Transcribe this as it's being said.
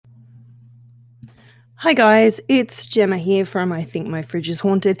Hi guys, it's Gemma here from I Think My Fridge is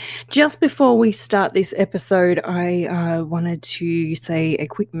Haunted. Just before we start this episode, I wanted to say a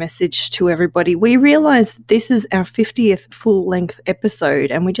quick message to everybody. We realised this is our 50th full-length episode,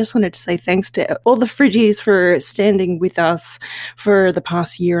 and we just wanted to say thanks to all the Fridgies for standing with us for the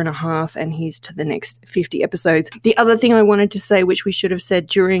past year and a half, and here's to the next 50 episodes. The other thing I wanted to say, which we should have said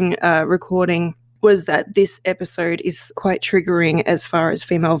during recording, was that this episode is quite triggering as far as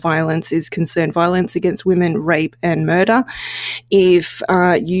female violence is concerned, violence against women, rape and murder. If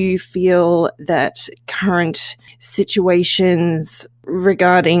you feel that current situations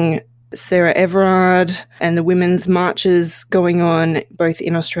regarding Sarah Everard and the women's marches going on both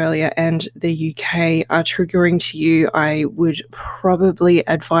in Australia and the UK are triggering to you, I would probably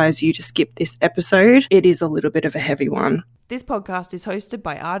advise you to skip this episode. It is a little bit of a heavy one. This podcast is hosted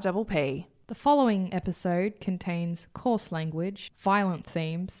by RPP. The following episode contains coarse language, violent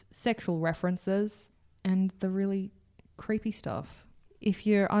themes, sexual references, and the really creepy stuff. If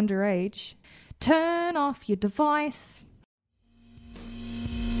you're underage, turn off your device.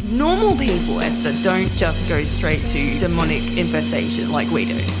 Normal people, Esther, don't just go straight to demonic infestation like we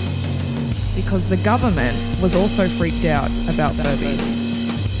do. Because the government was also freaked out about Furbies.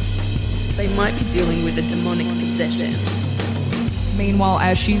 They might be dealing with a demonic possession. Meanwhile,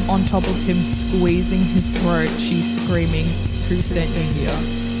 as she's on top of him squeezing his throat, she's screaming, "Who sent you here?"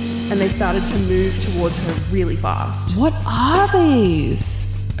 And they started to move towards her really fast. What are these?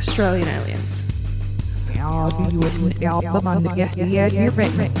 Australian aliens.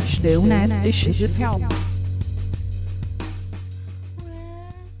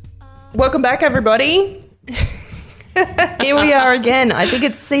 Welcome back, everybody. Here we are again. I think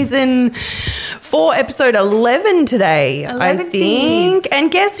it's season 4, episode 11 today, I think.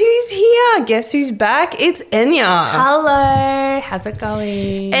 And guess who's here? Guess who's back? It's Enya. Hello, how's it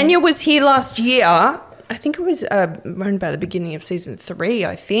going? Enya was here last year. I think it was around about the beginning of season 3,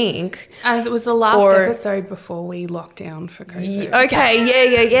 I think. It was the last episode before we locked down for COVID.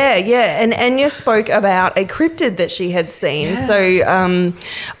 Okay, yeah. And Enya spoke about a cryptid that she had seen. Yes. So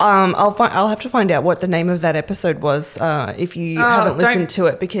I'll have to find out what the name of that episode was if you haven't listened to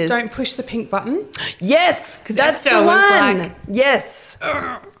it, because don't push the pink button. Yes, because that's the one. Yes.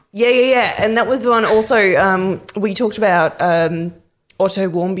 Yeah. And that was the one. Also, we talked about Otto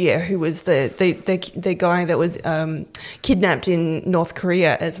Warmbier, who was the guy that was kidnapped in North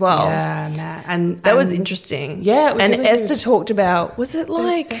Korea as well. Yeah, and that was interesting. Yeah, it was. And really Esther good. talked about, was it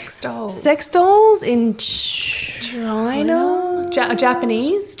like sex dolls? Sex dolls in China?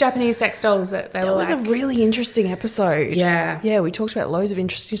 Japanese sex dolls that That was a really interesting episode. Yeah, we talked about loads of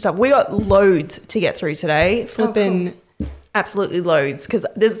interesting stuff. We got loads to get through today. Flipping. Cool. Absolutely loads, because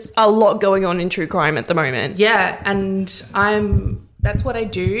there's a lot going on in true crime at the moment. Yeah, and that's what I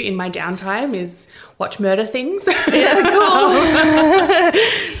do in my downtime, is watch murder things. Yeah, cool.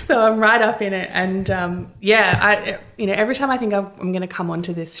 So I'm right up in it. And every time I think I'm going to come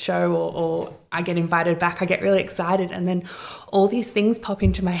onto this show or I get invited back, I get really excited. And then all these things pop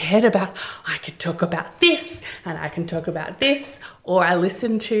into my head about, I could talk about this and I can talk about this. Or I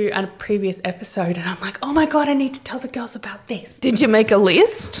listen to a previous episode and I'm like, oh my God, I need to tell the girls about this. Did you make a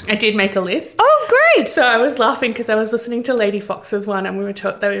list? I did make a list. Oh, great. So I was laughing because I was listening to Lady Fox's one, and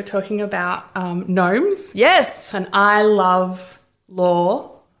they were talking about gnomes. Yes. And I love lore.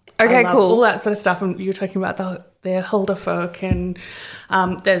 Okay, cool. All that sort of stuff. And you were talking about the Hulderfolk, and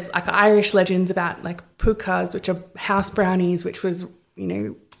there's like Irish legends about like pukas, which are house brownies, which was,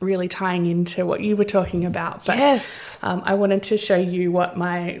 really tying into what you were talking about. But yes. I wanted to show you what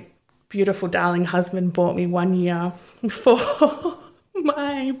my beautiful darling husband bought me one year for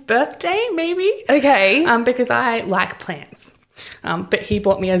my birthday, maybe. Okay. Because I like plants. But he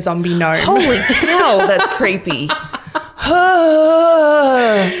bought me a zombie gnome. Holy cow, that's creepy. So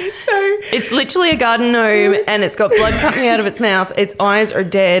it's literally a garden gnome, and it's got blood coming out of its mouth. Its eyes are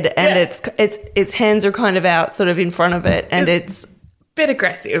dead, and its hands are kind of out, sort of in front of it, and it's bit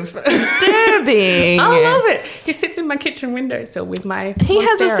aggressive. Disturbing. I love it. He sits in my kitchen windowsill with my He Monsteras.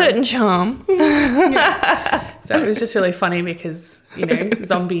 has a certain charm. So it was just really funny because,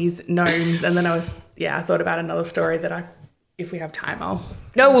 zombies, gnomes, and then I thought about another story that if we have time,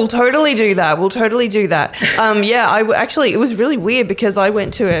 No, we'll totally do that. It was really weird because I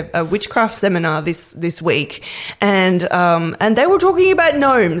went to a witchcraft seminar this week, and they were talking about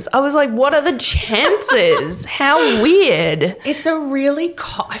gnomes. I was like, what are the chances? How weird. It's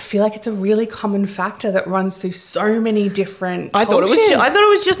I feel like it's a really common factor that runs through so many different I thought it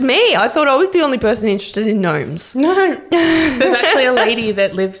was just me. I thought I was the only person interested in gnomes. No. There's actually a lady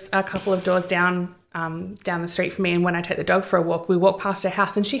that lives a couple of doors down down the street from me, and when I take the dog for a walk, we walk past her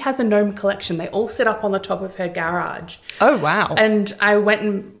house, and she has a gnome collection. They all sit up on the top of her garage. Oh, wow. And I went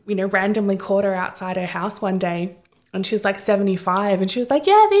and, randomly caught her outside her house one day, and she was like 75, and she was like,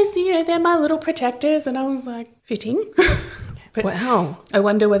 yeah, these, they're my little protectors. And I was like, fitting. But wow. I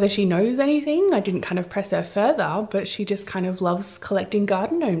wonder whether she knows anything. I didn't kind of press her further, but she just kind of loves collecting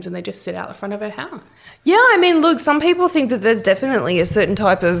garden gnomes, and they just sit out the front of her house. Yeah, I mean, look, some people think that there's definitely a certain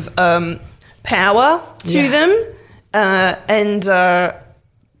type of power to them.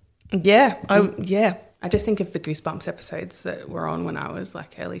 I just think of the Goosebumps episodes that were on when I was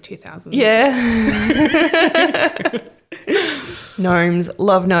like early 2000s. Yeah. Gnomes.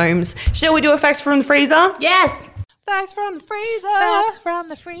 Love gnomes. Shall we do a facts from the freezer? Yes. Facts from the freezer. Facts from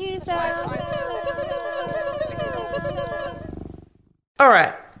the freezer. All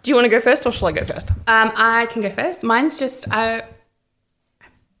right. Do you want to go first or shall I go first? I can go first. Mine's just, I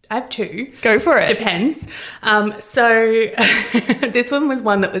have two. Go for it. Depends. So this one was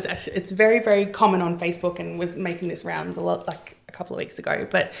one that was actually, it's very, very common on Facebook and was making this rounds a lot, like a couple of weeks ago.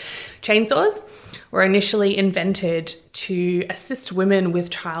 But chainsaws were initially invented to assist women with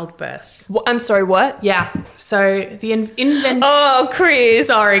childbirth. I'm sorry, what? Yeah. So the inventor. Oh, Chris.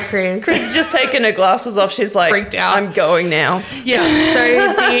 Sorry, Chris. Chris has just taken her glasses off. She's like, freaked out. I'm going now. Yeah. So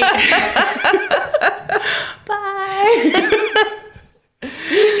Bye.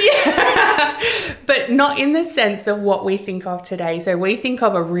 Yeah. But not in the sense of what we think of today. So we think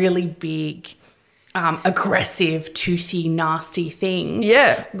of a really big, aggressive, toothy, nasty thing.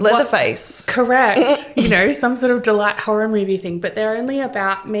 Yeah, Leatherface. Correct. Some sort of delight horror movie thing. But they're only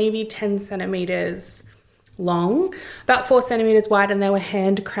about maybe 10 centimetres long, about 4 centimetres wide, and they were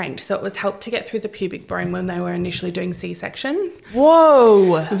hand cranked. So it was helped to get through the pubic bone when they were initially doing C-sections.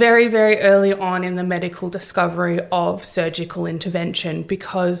 Whoa. Very, very early on in the medical discovery of surgical intervention,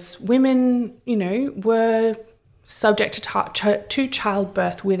 because women, were subject to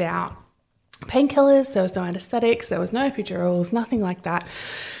childbirth without painkillers. There was no anesthetics, there was no epidurals, nothing like that.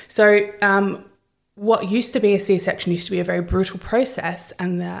 So what used to be a C-section used to be a very brutal process,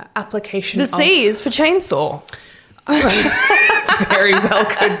 and the application The C is for chainsaw. Very well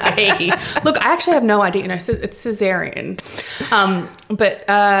could be. Look, I actually have no idea. It's cesarean.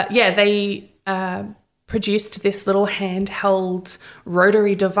 They produced this little handheld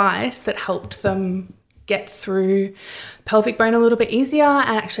rotary device that helped them get through pelvic bone a little bit easier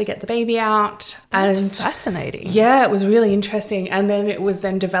and actually get the baby out. That's fascinating. Yeah, it was really interesting. And then it was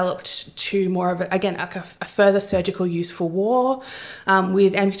then developed to more of a further surgical use for war,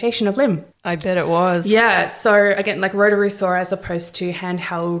 with amputation of limb. I bet it was. Yeah, so again, like rotary saw as opposed to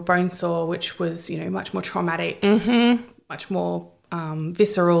handheld bone saw, which was, much more traumatic, much more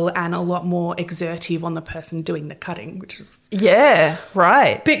visceral, and a lot more exertive on the person doing the cutting, which is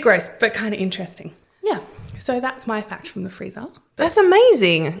right. Bit gross, but kind of interesting. Yeah, so that's my fact from the freezer. That's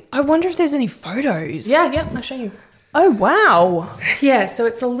amazing. I wonder if there's any photos. Yeah, I'll show you. Oh, wow. Yeah, so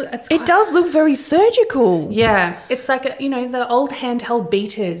it does look very surgical. Yeah, it's like the old handheld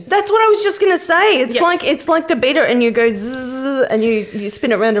beaters. That's what I was just gonna say. It's like the beater, and you go zzz, and you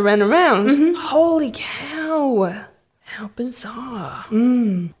spin it round and round and round. Mm-hmm. Holy cow! How bizarre.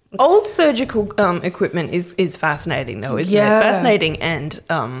 Old surgical equipment is fascinating, though, isn't it? Fascinating and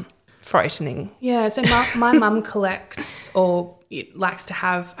frightening. Yeah, so my mum collects or likes to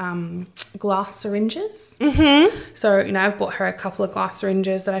have glass syringes. Mm-hmm. So, I've bought her a couple of glass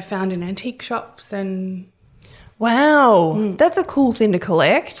syringes that I found in antique shops. And wow, that's a cool thing to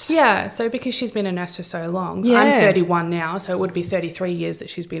collect. Yeah, so because she's been a nurse for so long. So I'm 31 now, so it would be 33 years that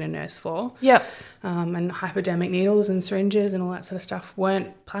she's been a nurse for. Yep. And hypodermic needles and syringes and all that sort of stuff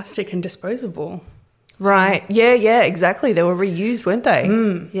weren't plastic and disposable. Right. Yeah, exactly. They were reused, weren't they?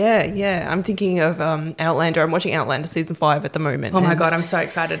 Yeah. I'm thinking of Outlander. I'm watching Outlander season 5 at the moment. Oh my God, I'm so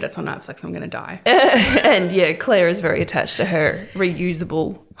excited. It's on Netflix. I'm going to die. And yeah, Claire is very attached to her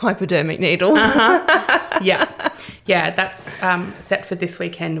reusable hypodermic needle. Uh-huh. Yeah, that's set for this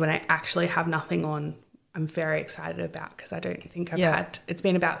weekend when I actually have nothing on. I'm very excited about, because I don't think I've had, it's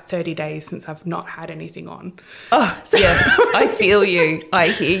been about 30 days since I've not had anything on. Oh, yeah, I feel you. I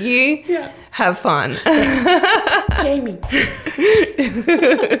hear you. Yeah. Have fun. Jamie.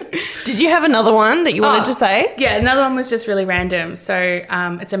 Did you have another one that you wanted to say? Yeah, another one was just really random. So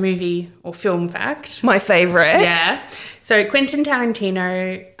it's a movie or film fact. My favourite. Yeah. So Quentin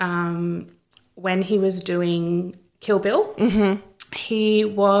Tarantino, when he was doing Kill Bill, he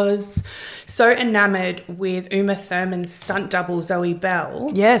was so enamored with Uma Thurman's stunt double Zoe Bell.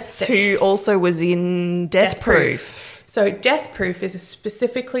 Yes, who also was in Death Proof. So Death Proof is a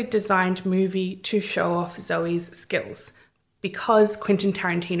specifically designed movie to show off Zoe's skills. because Quentin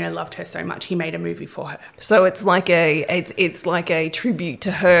Tarantino loved her so much, he made a movie for her. So it's like a tribute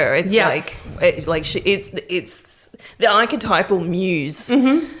to her. It's it's the archetypal muse,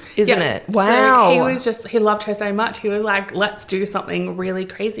 isn't it? Wow. So he loved her so much. He was like, let's do something really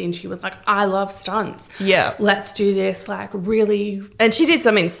crazy. And she was like, I love stunts. Yeah. Let's do this like really. And she did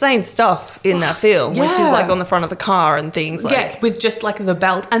some insane stuff in that film where she's like on the front of the car and things like. Yeah, with just like the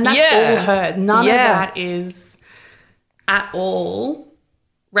belt. And that's all her. None of that is at all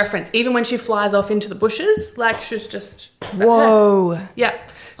reference. Even when she flies off into the bushes, like she's just. Whoa. Her. Yeah.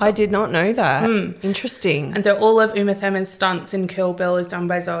 I did not know that. Interesting. And so all of Uma Thurman's stunts in Kill Bill is done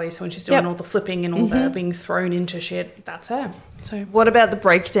by Zoe. So when she's doing all the flipping and all the being thrown into shit, that's her. So what about the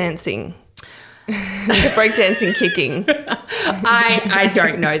breakdancing? The breakdancing kicking. I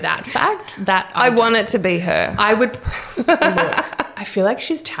don't know that fact. That I want it to be her. I would look. I feel like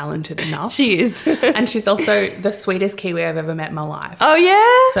she's talented enough. She is. And she's also the sweetest Kiwi I've ever met in my life. Oh yeah.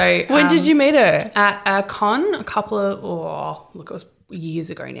 So when did you meet her? At a con, it was years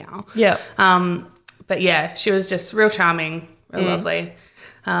ago now. Yeah. But yeah, she was just real charming, real lovely.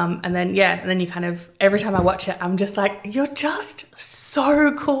 And then you kind of, every time I watch it, I'm just like, you're just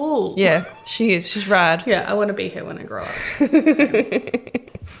so cool. Yeah, she is. She's rad. Yeah, I want to be her when I grow up.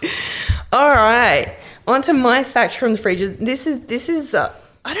 All right. On to my fact from the fridge. This is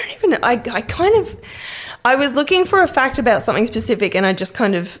I don't even know. I was looking for a fact about something specific and I just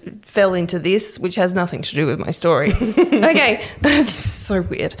kind of fell into this, which has nothing to do with my story. Okay. This is so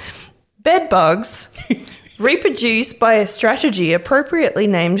weird. Bed bugs reproduce by a strategy appropriately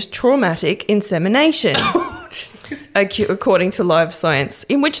named traumatic insemination, according to Live Science,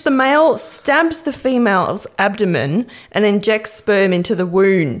 in which the male stabs the female's abdomen and injects sperm into the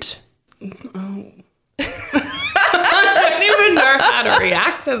wound. Oh. I don't even know how to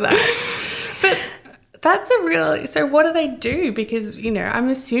react to that. But that's so what do they do? Because, I'm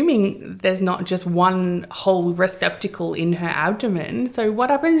assuming there's not just one whole receptacle in her abdomen. So what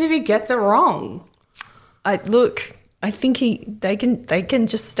happens if he gets it wrong? I think they can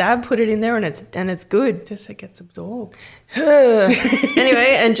just stab, put it in there, and it's good. Just it gets absorbed.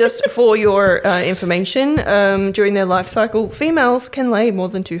 Anyway, and just for your information, during their life cycle, females can lay more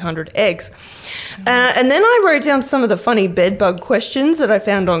than 200 eggs. And then I wrote down some of the funny bedbug questions that I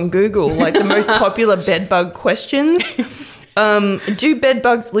found on Google, like the most popular bedbug questions. Do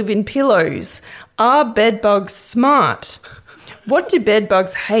bedbugs live in pillows? Are bedbugs smart? What do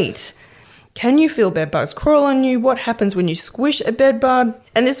bedbugs hate? Can you feel bedbugs crawl on you? What happens when you squish a bedbug?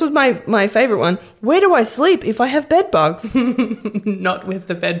 And this was my favourite one. Where do I sleep if I have bedbugs? Not with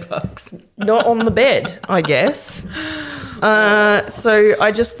the bedbugs. Not on the bed, I guess. So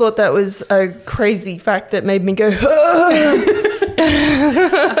I just thought that was a crazy fact that made me go,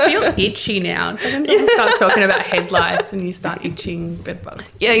 I feel itchy now. It's like when someone starts talking about head lice and you start itching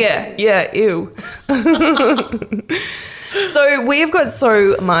bedbugs. Yeah, ew. So we've got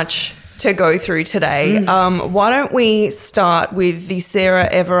so much to go through today. Why don't we start with the Sarah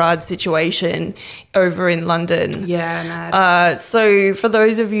Everard situation over in London? Yeah, mad. So for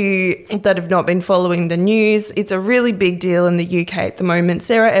those of you that have not been following the news, it's a really big deal in the UK at the moment.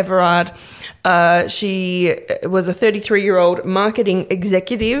 Sarah Everard, she was a 33-year-old marketing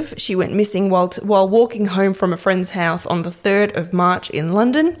executive. She went missing while walking home from a friend's house on the 3rd of March in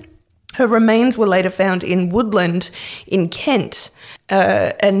London. Her remains were later found in Woodland in Kent,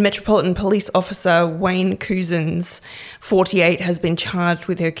 and Metropolitan Police Officer Wayne Couzens, 48, has been charged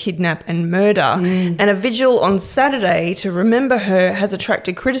with her kidnap and murder. And a vigil on Saturday to remember her has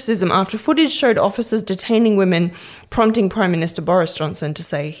attracted criticism after footage showed officers detaining women, prompting Prime Minister Boris Johnson to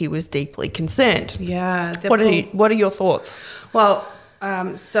say he was deeply concerned. Yeah. What are your thoughts? Well,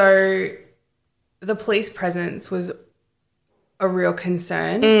 so the police presence was a real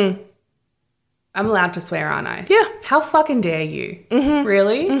concern. I'm allowed to swear, aren't I? Yeah. How fucking dare you?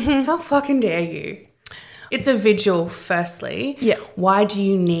 Really? How fucking dare you? It's a vigil, firstly. Yeah. Why do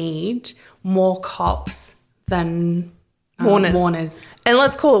you need more cops than mourners? And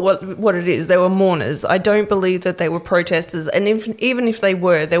let's call it what it is. They were mourners. I don't believe that they were protesters. And even if they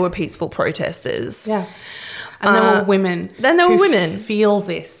were peaceful protesters. Yeah. And there were women. Then there were women. Feel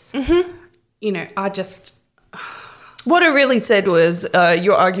this. I just... What it really said was,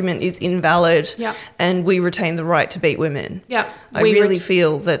 your argument is invalid, Yeah. and we retain the right to beat women. Yeah, I really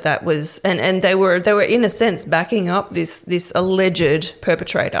feel that was, and they were in a sense backing up this alleged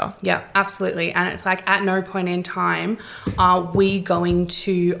perpetrator. Yeah, absolutely. And it's like at no point in time are we going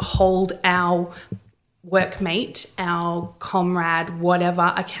to hold our workmate, our comrade,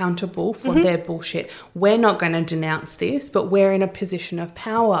 whatever, accountable for their bullshit. We're not going to denounce this, but we're in a position of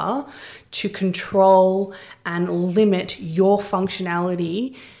power to control and limit your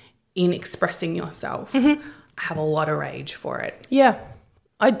functionality in expressing yourself. I have a lot of rage for it. Yeah,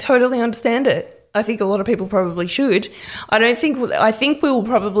 I totally understand it. I think a lot of people probably should. I think we will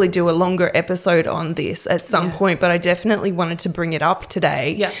probably do a longer episode on this at some point, but I definitely wanted to bring it up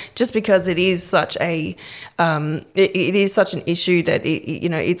today, just because it is such a, it is such an issue that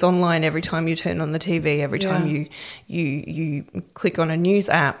it's online every time you turn on the TV, every time you click on a news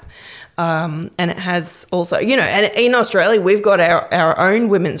app. And it has also, and in Australia, we've got our own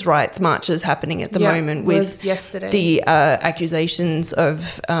women's rights marches happening at the moment with yesterday. The accusations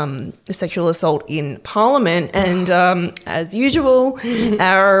of sexual assault in Parliament. And as usual,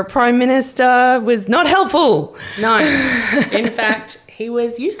 our Prime Minister was not helpful. No. In fact, he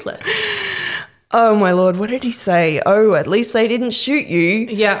was useless. Oh, my Lord, what did he say? Oh, at least they didn't shoot you.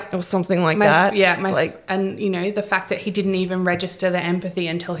 Yeah. Or something like that. Yeah. And, the fact that he didn't even register the empathy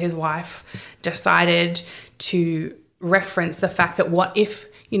until his wife decided to reference the fact that what if,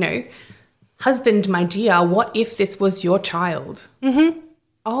 husband, my dear, what if this was your child? Mm-hmm.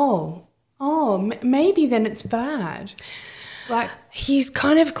 Maybe then it's bad. He's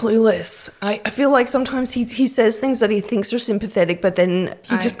kind of clueless. I feel like sometimes he says things that he thinks are sympathetic, but then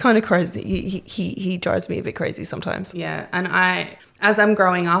he just kind of crazy. He drives me a bit crazy sometimes. Yeah, and as I'm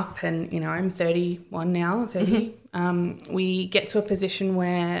growing up, and I'm 31 now, 30. We get to a position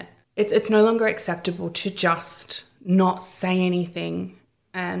where it's no longer acceptable to just not say anything.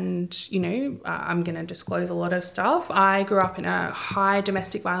 And, I'm going to disclose a lot of stuff. I grew up in a high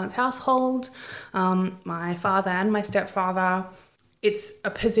domestic violence household. My father and my stepfather. It's a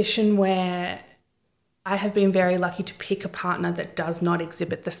position where I have been very lucky to pick a partner that does not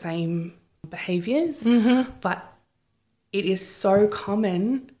exhibit the same behaviours. But it is so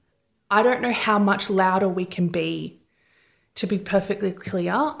common. I don't know how much louder we can be. To be perfectly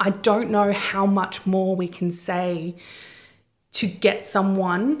clear, I don't know how much more we can say to get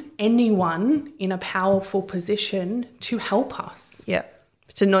anyone in a powerful position to help us. Yeah.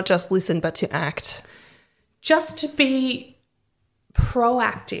 To not just listen, but to act. Just to be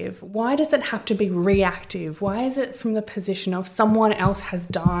proactive. Why does it have to be reactive? Why is it from the position of someone else has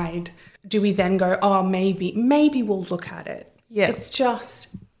died? Do we then go, oh, maybe we'll look at it? Yeah. It's just,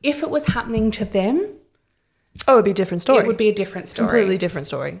 if it was happening to them. Oh, it would be a different story. It would be a different story. Completely different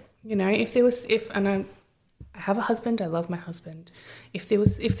story. I have a husband. I love my husband. If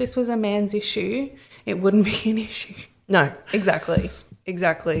this was a man's issue, it wouldn't be an issue. No, exactly.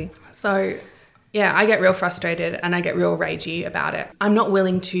 So, yeah, I get real frustrated and I get real ragey about it. I'm not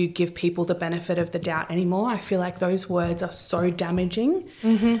willing to give people the benefit of the doubt anymore. I feel like those words are so damaging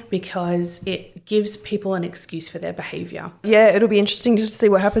because it gives people an excuse for their behaviour. Yeah, it'll be interesting to see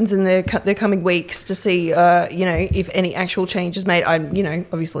what happens in the coming weeks to see, if any actual change is made. I'm,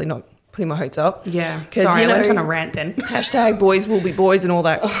 obviously not putting my hopes up. Yeah. Sorry, I went on a rant then. # boys will be boys and all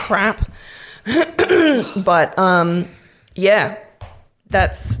that crap. But, yeah,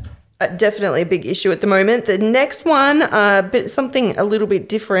 that's definitely a big issue at the moment. The next one, something a little bit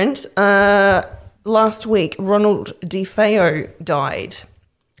different. Last week, Ronald DeFeo died.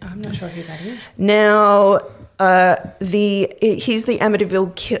 I'm not sure who that is. Now, he's the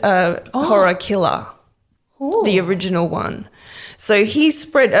Amityville horror killer, the original one. So he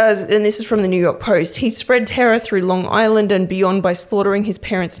spread, and this is from the New York Post, he spread terror through Long Island and beyond by slaughtering his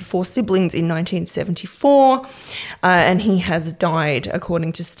parents and 4 siblings in 1974, and he has died,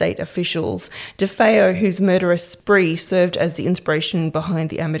 according to state officials. DeFeo, whose murderous spree served as the inspiration behind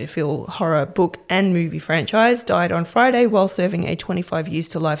the Amityville horror book and movie franchise, died on Friday while serving a 25 years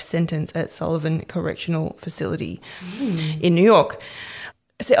to life sentence at Sullivan Correctional Facility in New York.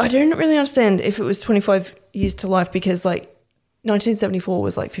 So I don't really understand if it was 25 years to life because, 1974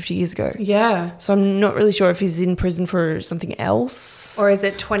 was 50 years ago. Yeah. So I'm not really sure if he's in prison for something else. Or is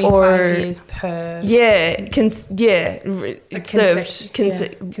it 25 years per? Yeah.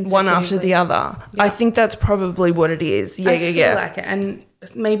 Served one after the other. Yeah. I think that's probably what it is. I feel like it. And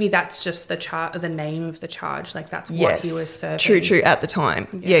maybe that's just the name of the charge. That's what he was serving. True. At the time.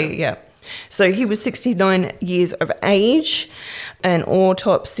 Yeah. So he was 69 years of age. An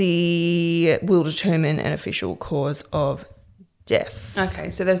autopsy will determine an official cause of death. Okay,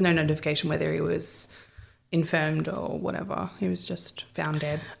 so there's no notification whether he was infirmed or whatever. He was just found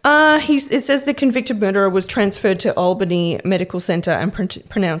dead. It says the convicted murderer was transferred to Albany Medical Center and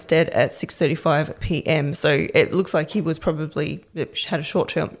pronounced dead at 6:35 p.m. So it looks like he was probably had a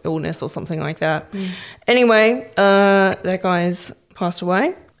short-term illness or something like that. Anyway, that guy's passed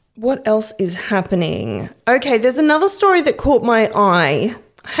away. What else is happening? Okay, there's another story that caught my eye.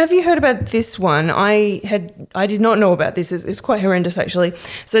 Have you heard about this one? I did not know about this. It's quite horrendous, actually.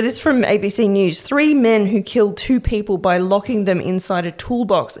 So this is from ABC News. 3 men who killed 2 people by locking them inside a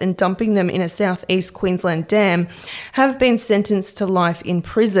toolbox and dumping them in a southeast Queensland dam have been sentenced to life in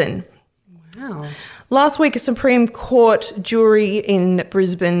prison. Wow. Last week, a Supreme Court jury in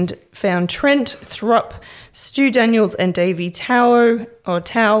Brisbane found Trent Thrupp, Stu Daniels and Davey Tao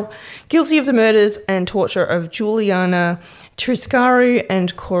guilty of the murders and torture of Juliana Triscaru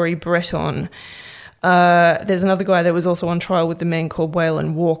and Corey Breton. There's another guy that was also on trial with the men called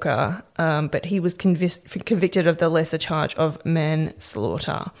Waylon Walker, but he was convicted of the lesser charge of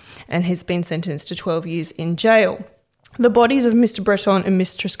manslaughter and has been sentenced to 12 years in jail. The bodies of Mr. Breton and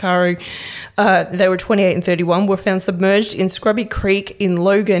Miss Triscaru, they were 28 and 31, were found submerged in Scrubby Creek in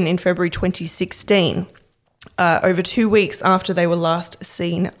Logan in February 2016. Over 2 weeks after they were last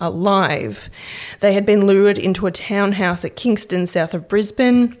seen alive. They had been lured into a townhouse at Kingston, south of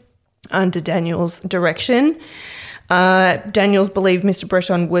Brisbane, under Daniel's direction. Daniels believed Mr.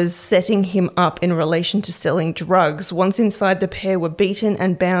 Breton was setting him up in relation to selling drugs. Once inside, the pair were beaten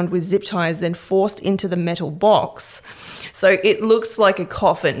and bound with zip ties, then forced into the metal box. So it looks like a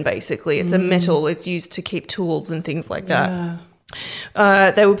coffin, basically. It's a metal. It's used to keep tools and things like that.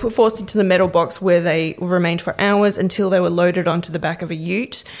 They were forced into the metal box where they remained for hours until they were loaded onto the back of a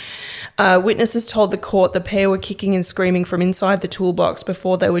ute. Witnesses told the court the pair were kicking and screaming from inside the toolbox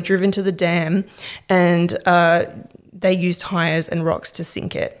before they were driven to the dam, and they used tires and rocks to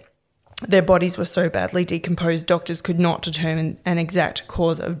sink it. Their bodies were so badly decomposed, doctors could not determine an exact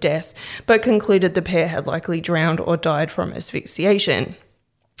cause of death, but concluded the pair had likely drowned or died from asphyxiation.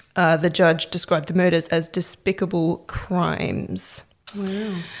 The judge described the murders as despicable crimes.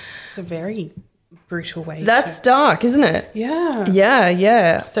 Wow. It's a very brutal way. That's dark, isn't it? Yeah.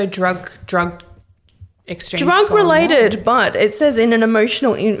 Yeah. So drug exchange. Drug related, but it says in an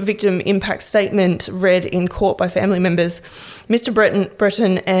emotional victim impact statement read in court by family members, Mr.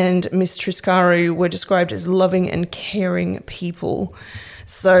 Breton and Miss Triscaru were described as loving and caring people.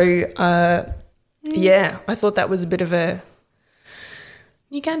 So, yeah, I thought that was a bit of a...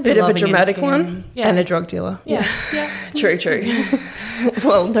 You can be bit of a loving dramatic and one, and a drug dealer. Yeah. True.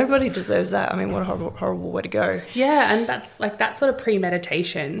 Well, nobody deserves that. I mean, what a horrible way to go. Yeah, and that's like that sort of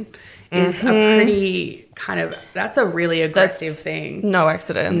premeditation is a pretty that's a really aggressive thing. No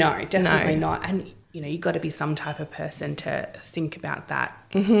accident. No, definitely not. And you've got to be some type of person to think about that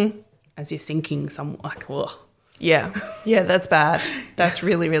as you're sinking Yeah, that's bad. That's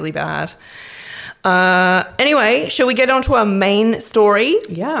really, really bad. Anyway, shall we get on to our main story?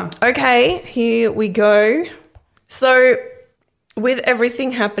 Yeah. Okay, here we go. So, with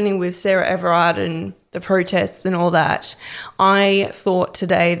everything happening with Sarah Everard and the protests and all that, I thought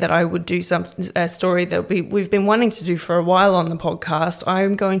today that I would do a story that we've been wanting to do for a while on the podcast.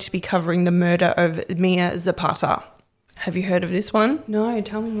 I'm going to be covering the murder of Mia Zapata. Have you heard of this one? No,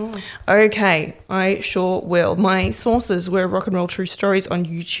 tell me more. Okay, I sure will. My sources were Rock and Roll True Stories on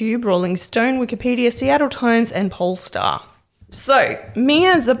YouTube, Rolling Stone, Wikipedia, Seattle Times, and Polestar. So,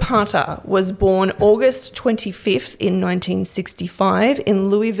 Mia Zapata was born August 25th in 1965 in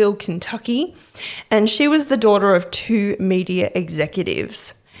Louisville, Kentucky, and she was the daughter of 2 media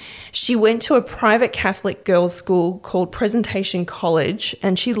executives. She went to a private Catholic girls' school called Presentation College,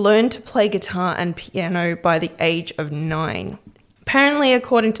 and she learned to play guitar and piano by the age of 9. Apparently,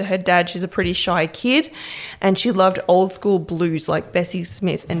 according to her dad, she's a pretty shy kid, and she loved old school blues like Bessie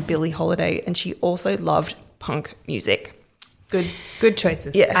Smith and Billie Holiday, and she also loved punk music. Good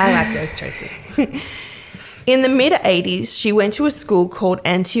choices. Yeah. I like those choices. In the mid-'80s, she went to a school called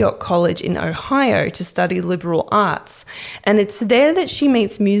Antioch College in Ohio to study liberal arts, and it's there that she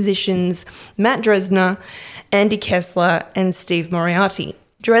meets musicians Matt Dresner, Andy Kessler, and Steve Moriarty.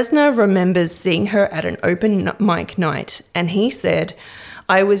 Dresner remembers seeing her at an open mic night, and he said,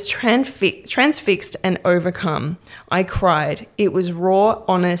 "I was transfixed and overcome. I cried. It was raw,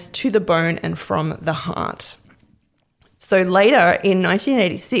 honest, to the bone, and from the heart." So later, in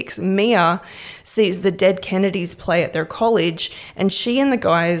 1986, Mia sees the Dead Kennedys play at their college, and she and the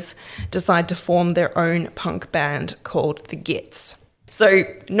guys decide to form their own punk band called The Gits. So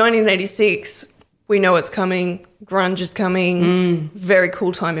 1986, we know it's coming, grunge is coming, very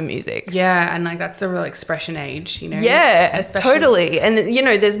cool time in music. Yeah, and that's the real expression age, Yeah, totally. And,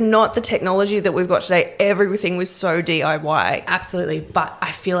 there's not the technology that we've got today. Everything was so DIY. Absolutely, but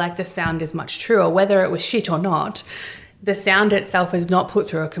I feel like the sound is much truer, whether it was shit or not. The sound itself is not put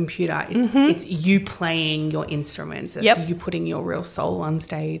through a computer. It's you playing your instruments. It's you putting your real soul on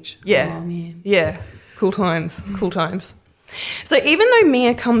stage. Yeah. Oh, man. Yeah. Cool times. Cool times. So even though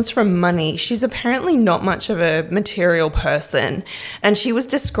Mia comes from money, she's apparently not much of a material person, and she was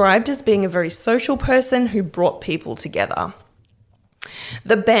described as being a very social person who brought people together.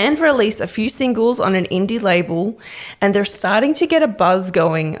 The band released a few singles on an indie label, and they're starting to get a buzz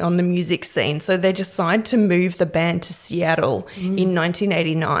going on the music scene. So they decide to move the band to Seattle in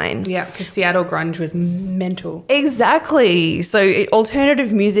 1989. Yeah, because Seattle grunge was mental. Exactly. So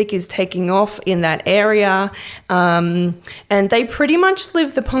alternative music is taking off in that area, and they pretty much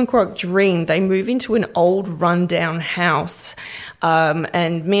live the punk rock dream. They move into an old rundown house.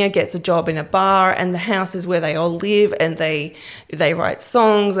 And Mia gets a job in a bar, and the house is where they all live, and they write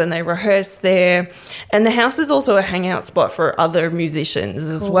songs and they rehearse there. And the house is also a hangout spot for other musicians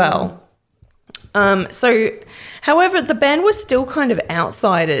as well. However, the band was still kind of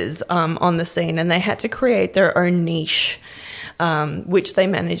outsiders on the scene, and they had to create their own niche, which they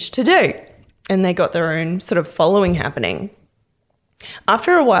managed to do. And they got their own sort of following happening.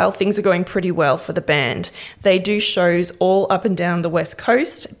 After a while, things are going pretty well for the band. They do shows all up and down the West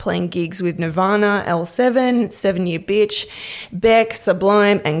Coast, playing gigs with Nirvana, L7, 7 Year Bitch, Beck,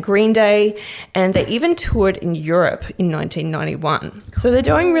 Sublime, and Green Day, and they even toured in Europe in 1991. So they're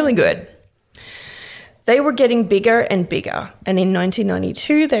doing really good. They were getting bigger and bigger, and in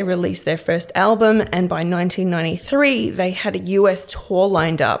 1992 they released their first album, and by 1993 they had a US tour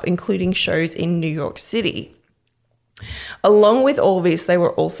lined up, including shows in New York City. Along with all this, they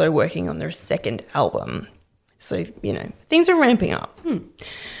were also working on their second album. So, things are ramping up.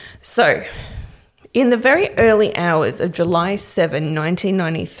 So, in the very early hours of July 7,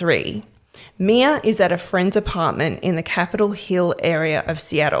 1993, Mia is at a friend's apartment in the Capitol Hill area of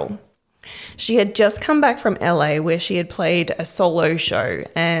Seattle. She had just come back from LA where she had played a solo show,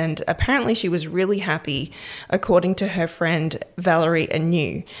 and apparently she was really happy, according to her friend Valerie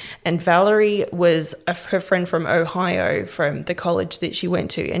Anu. And Valerie was her friend from Ohio, from the college that she went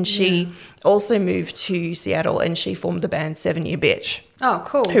to, and she also moved to Seattle, and she formed the band 7 Year Bitch. Oh,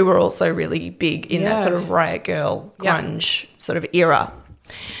 cool. Who were also really big in that sort of Riot Girl grunge sort of era.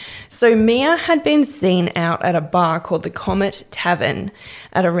 So Mia had been seen out at a bar called the Comet Tavern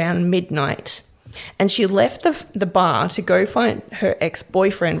at around midnight, and she left the bar to go find her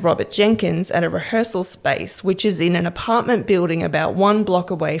ex-boyfriend Robert Jenkins at a rehearsal space, which is in an apartment building about 1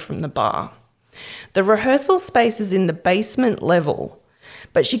 block away from the bar. The rehearsal space is in the basement level,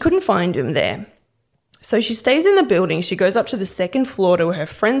 but she couldn't find him there. So she stays in the building, she goes up to the second floor to her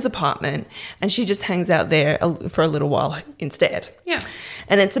friend's apartment, and she just hangs out there for a little while instead. Yeah.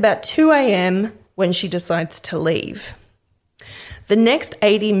 And it's about 2 a.m. when she decides to leave. The next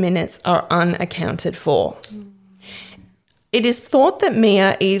 80 minutes are unaccounted for. It is thought that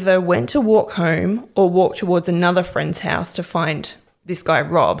Mia either went to walk home or walked towards another friend's house to find this guy,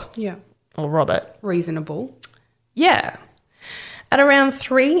 Rob. Yeah. Or Robert. Reasonable. Yeah. At around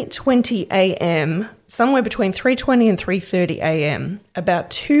 3:20 a.m., somewhere between 3:20 and 3:30 a.m.,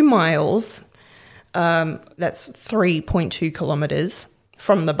 about 2 miles, that's 3.2 kilometres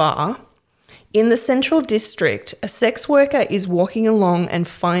from the bar, in the Central District, a sex worker is walking along and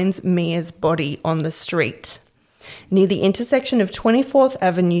finds Mia's body on the street near the intersection of 24th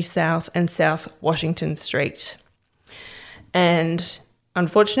Avenue South and South Washington Street. And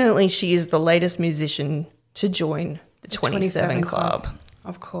unfortunately, she is the latest musician to join the 27 Club.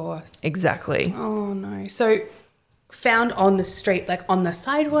 Of course. Exactly. Oh, no. So found on the street, like on the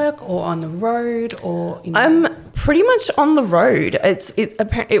sidewalk or on the road, or pretty much on the road.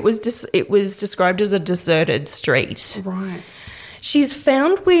 It was described as a deserted street. Right. She's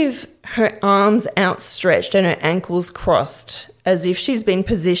found with her arms outstretched and her ankles crossed, as if she's been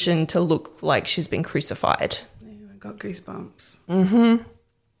positioned to look like she's been crucified. Yeah, I got goosebumps. Mm-hmm.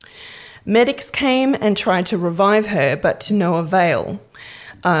 Medics came and tried to revive her, but to no avail.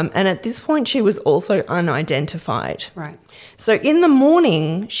 And at this point, she was also unidentified. Right. So in the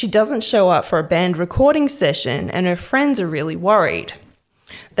morning, she doesn't show up for a band recording session, and her friends are really worried.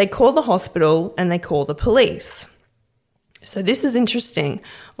 They call the hospital and they call the police. So this is interesting.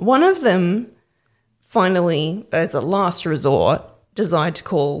 One of them finally, as a last resort, decided to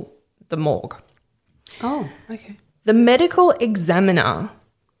call the morgue. Oh, okay. The medical examiner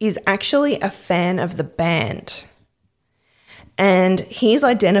is actually a fan of the band. And he's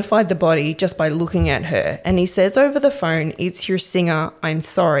identified the body just by looking at her. And he says over the phone, "It's your singer. I'm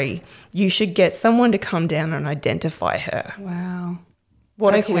sorry. You should get someone to come down and identify her." Wow.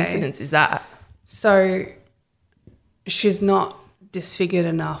 What a coincidence is that? So she's not disfigured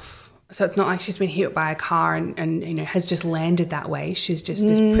enough. So it's not like she's been hit by a car and has just landed that way. She's just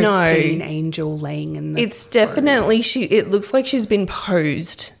this pristine angel laying in the It's definitely it looks like she's been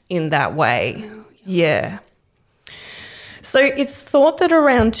posed in that way. Yeah. So it's thought that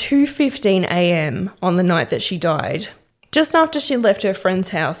around 2:15 a.m. on the night that she died, just after she left her friend's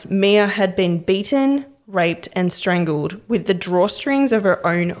house, Mia had been beaten, raped and strangled with the drawstrings of her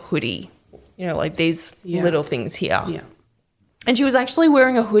own hoodie. You know, like these little things here. Yeah. And she was actually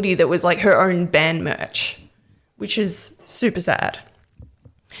wearing a hoodie that was like her own band merch, which is super sad.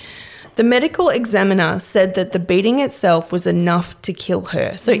 The medical examiner said that the beating itself was enough to kill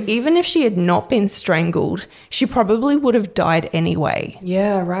her. So even if she had not been strangled, she probably would have died anyway.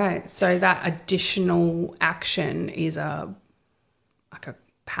 Yeah, right. So that additional action is a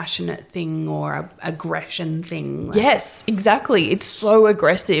passionate thing or a aggression thing. Like, Yes, exactly. It's so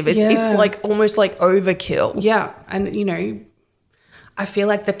aggressive. It's like almost like overkill. yeah. And, you know, I feel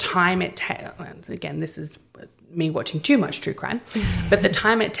like the time it takes, again, this is me watching too much true crime, but the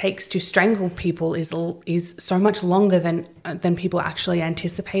time it takes to strangle people is so much longer than people actually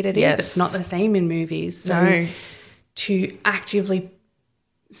anticipate it is. Yes. It's not the same in movies. So No. to actively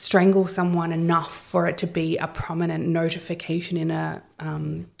strangle someone enough for it to be a prominent notification in a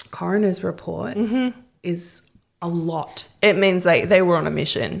coroner's report is a lot. It means they were on a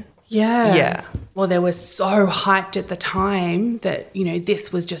mission. Yeah. Yeah. Well, they were so hyped at the time that, you know,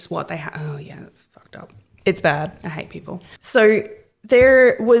 this was just what they had. Oh, yeah, that's fucked up. It's bad. I hate people. So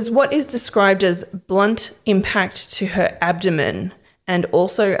there was what is described as blunt impact to her abdomen and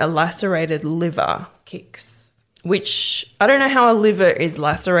also a lacerated liver, Kicks. which I don't know how a liver is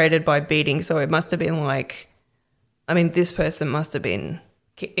lacerated by beating. So it must have been like, I mean, this person must have been.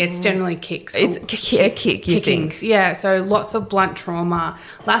 It's generally kicks. It's a kick, you think? Kickings. Yeah, so lots of blunt trauma,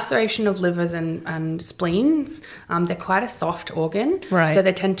 laceration of livers and spleens. They're quite a soft organ. Right. So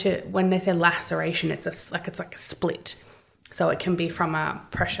they tend to, when they say laceration, it's like a split. So it can be from a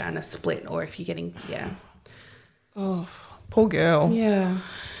pressure and a split, or if you're getting, Oh, poor girl. Yeah.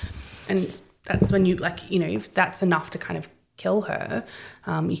 And that's when you, like, you know, if that's enough to kind of kill her,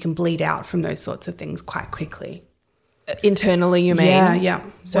 you can bleed out from those sorts of things quite quickly. Internally, you mean? Yeah.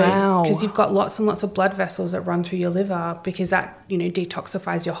 So, Wow. because you've got lots and lots of blood vessels that run through your liver, because that, you know,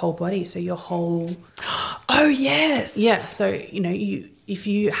 detoxifies your whole body. So your whole... Oh, yes. Yeah. So, you know, if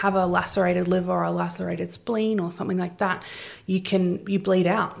you have a lacerated liver or a lacerated spleen or something like that, you bleed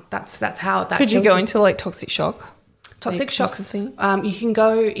out. That's how that... Could you kills go into like toxic shock? toxic Like, shocks? thing?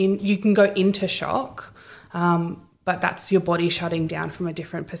 You can go into shock, but that's your body shutting down from a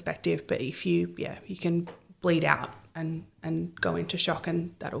different perspective. But if you can bleed out and go into shock,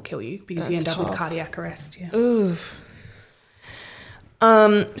 and that'll kill you because you That's end up with tough. cardiac arrest. Yeah. Oof.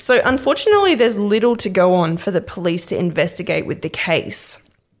 So unfortunately, there's little to go on for the police to investigate with the case.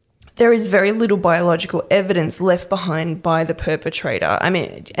 There is very little biological evidence left behind by the perpetrator. I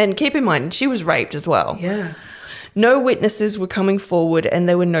mean, and keep in mind, she was raped as well. Yeah. No witnesses were coming forward and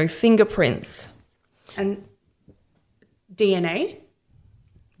there were no fingerprints. And DNA?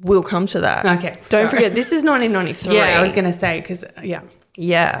 We'll come to that. Okay, Don't sorry. forget, this is 1993. Yeah, I was going to say, because,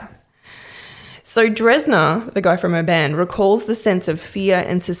 Yeah. So Dresner, the guy from her band, recalls the sense of fear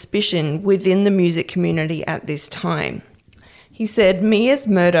and suspicion within the music community at this time. He said, Mia's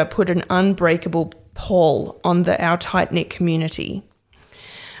murder put an unbreakable pall on our tight-knit community.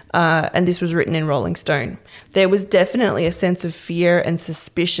 And this was written in Rolling Stone. There was definitely a sense of fear and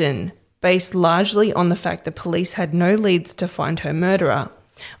suspicion based largely on the fact the police had no leads to find her murderer.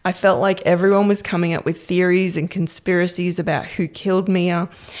 I felt like everyone was coming up with theories and conspiracies about who killed Mia,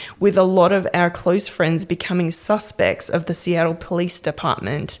 with a lot of our close friends becoming suspects of the Seattle Police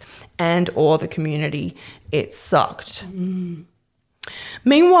Department and or the community. It sucked.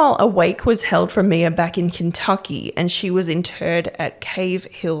 Meanwhile, a wake was held for Mia back in Kentucky, and she was interred at Cave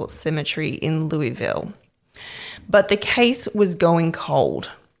Hill Cemetery in Louisville. But the case was going cold.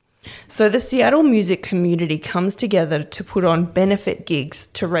 So the Seattle music community comes together to put on benefit gigs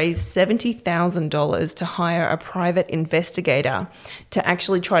to raise $70,000 to hire a private investigator to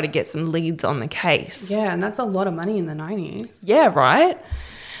actually try to get some leads on the case. Yeah, and that's a lot of money in the 90s. Yeah, right?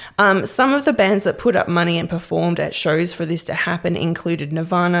 Some of the bands that put up money and performed at shows for this to happen included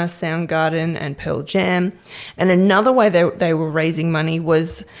Nirvana, Soundgarden, and Pearl Jam. And another way they were raising money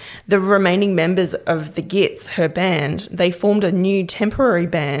was the remaining members of the Gits, her band. They formed a new temporary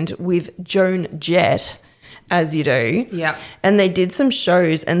band with Joan Jett, as you do. Yeah. And they did some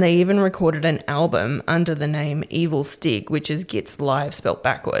shows, and they even recorded an album under the name Evil Stig, which is Gits Live spelt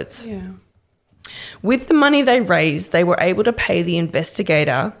backwards. Yeah. With the money they raised, they were able to pay the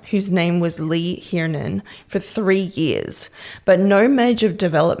investigator, whose name was Lee Hiernan, for 3 years, but no major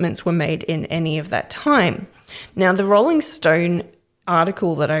developments were made in any of that time. Now, the Rolling Stone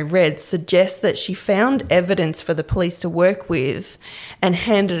article that I read suggests that she found evidence for the police to work with and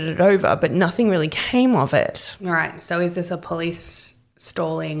handed it over, but nothing really came of it. All right. So is this a police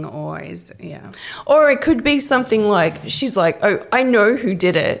stalling or Or it could be something like she's like, oh, I know who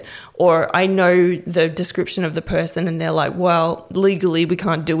did it, or I know the description of the person, and they're like, well, legally we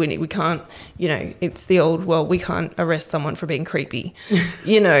can't do any, we can't, it's the old, well, we can't arrest someone for being creepy,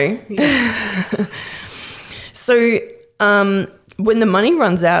 So when the money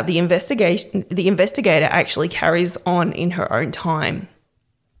runs out, the investigator actually carries on in her own time.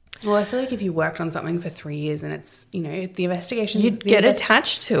 Well, I feel like if you worked on something for 3 years and it's, the investigation... You'd get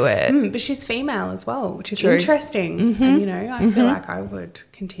attached to it. But she's female as well, which is True. interesting. Mm-hmm. And, I feel like I would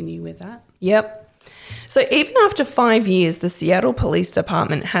continue with that. Yep. So even after 5 years, the Seattle Police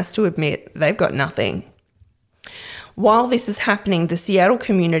Department has to admit they've got nothing. While this is happening, the Seattle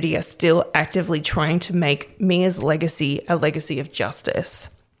community are still actively trying to make Mia's legacy a legacy of justice.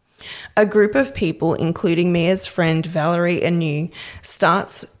 A group of people, including Mia's friend Valerie Anu,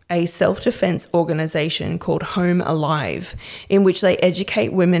 starts a self-defense organization called Home Alive, in which they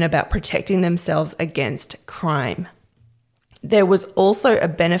educate women about protecting themselves against crime. There was also a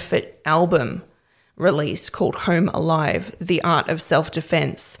benefit album released called Home Alive, The Art of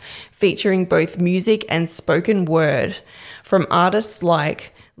Self-Defense, featuring both music and spoken word from artists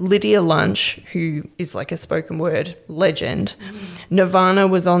like Lydia Lunch, who is like a spoken word legend. Nirvana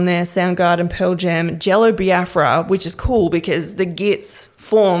was on there, Soundgarden, Pearl Jam, Jello Biafra, which is cool because the Gits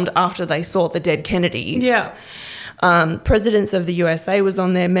formed after they saw the dead Kennedys. Yeah. Presidents of the USA was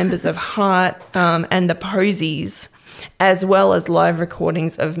on there, members of Heart, and the Posies, as well as live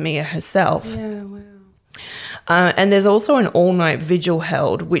recordings of Mia herself. Yeah, wow. And there's also an all-night vigil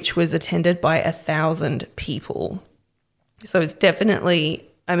held, which was attended by 1,000 people. So it's definitely,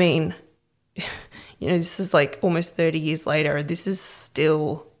 this is like almost 30 years later. This is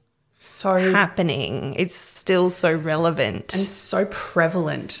still so happening. It's still so relevant. And so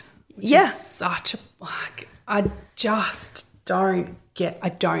prevalent. Which is such a, I just don't get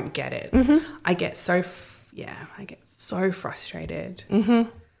it. Mm-hmm. I get so frustrated. Mm-hmm.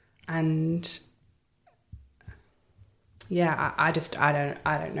 And I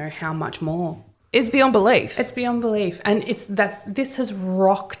don't know how much more. It's beyond belief. It's beyond belief. And this has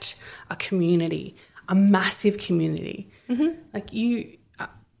rocked a community, a massive community. Mm-hmm.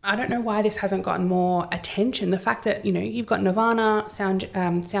 I don't know why this hasn't gotten more attention. The fact that, you've got Nirvana,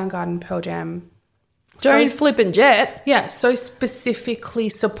 Soundgarden, Pearl Jam. Don't flip and jet. Yeah, so specifically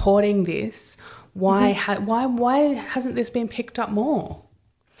supporting this. Why hasn't this been picked up more?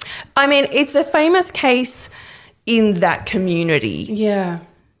 It's a famous case in that community. Yeah.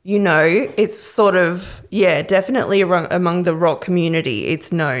 It's sort of, definitely among the rock community,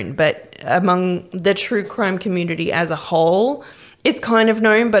 it's known. But among the true crime community as a whole, it's kind of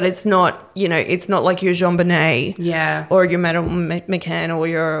known, but it's not, it's not like your JonBenet. Yeah. Or your Madeleine McCann or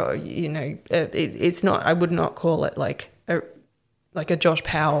your, it's not, I would not call it like a Josh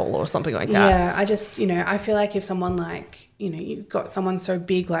Powell or something like that. Yeah, I just, I feel like if someone like, you've got someone so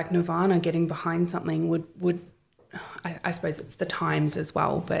big like Nirvana getting behind something would I suppose it's the times as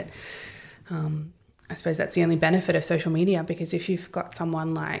well, but I suppose that's the only benefit of social media, because if you've got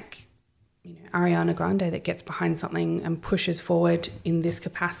someone like, Ariana Grande that gets behind something and pushes forward in this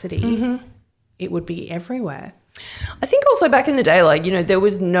capacity, it would be everywhere. I think also back in the day, there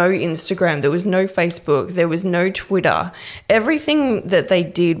was no Instagram, there was no Facebook, there was no Twitter. Everything that they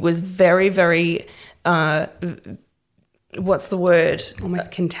did was very, very, what's the word?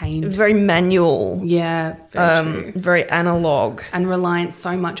 Almost contained. Very manual. Yeah, very true. Very analog. And reliant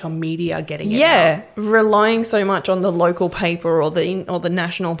so much on media getting it out. Yeah, relying so much on the local paper or the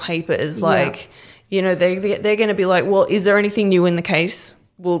national papers. They're going to be like, well, is there anything new in the case?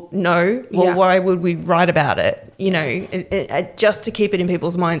 Well, no. Well, why would we write about it? Just to keep it in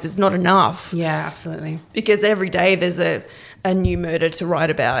people's minds, it's not enough. Yeah, absolutely. Because every day there's a new murder to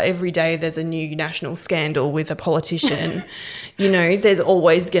write about. Every day there's a new national scandal with a politician. There's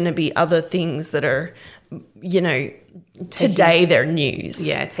always going to be other things that are, today they're news.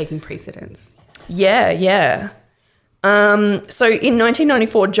 Yeah, taking precedence. Yeah. So in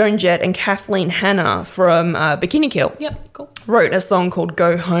 1994, Joan Jett and Kathleen Hanna from Bikini Kill wrote a song called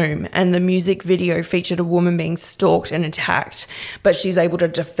Go Home, and the music video featured a woman being stalked and attacked, but she's able to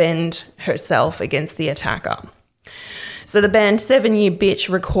defend herself against the attacker. So the band 7 Year Bitch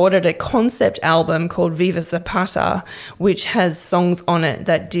recorded a concept album called Viva Zapata, which has songs on it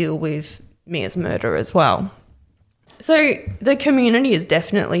that deal with Mia's murder as well. So the community is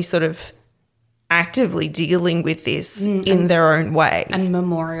definitely sort of actively dealing with this in their own way. And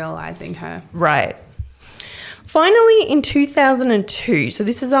memorialising her. Right. Finally, in 2002, so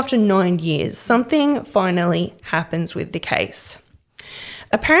this is after 9 years, something finally happens with the case.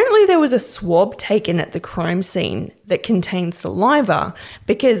 Apparently, there was a swab taken at the crime scene that contained saliva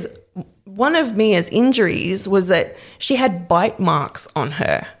because one of Mia's injuries was that she had bite marks on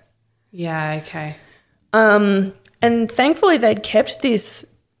her. Yeah, okay. And thankfully, they'd kept this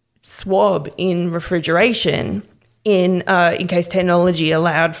swab in refrigeration in case technology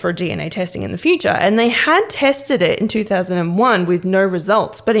allowed for DNA testing in the future. And they had tested it in 2001 with no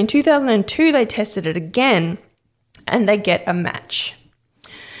results. But in 2002, they tested it again and they get a match.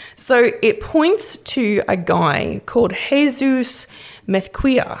 So it points to a guy called Jesus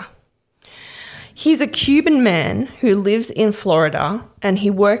Mezquia. He's a Cuban man who lives in Florida and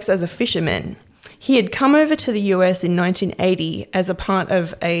he works as a fisherman. He had come over to the US in 1980 as a part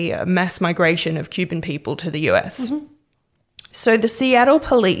of a mass migration of Cuban people to the US. Mm-hmm. So the Seattle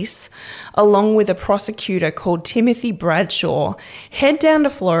police, along with a prosecutor called Timothy Bradshaw, head down to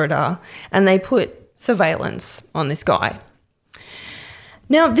Florida and they put surveillance on this guy.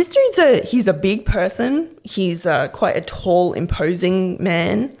 Now, this dude's he's a big person. He's quite a tall, imposing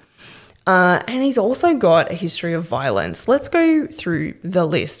man. And he's also got a history of violence. Let's go through the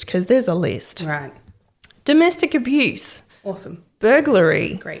list because there's a list. Right. Domestic abuse. Awesome.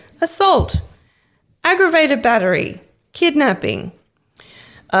 Burglary. Great. Assault. Aggravated battery. Kidnapping.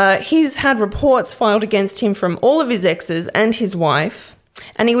 He's had reports filed against him from all of his exes and his wife.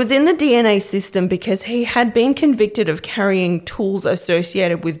 And he was in the DNA system because he had been convicted of carrying tools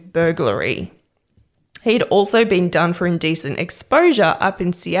associated with burglary. He'd also been done for indecent exposure up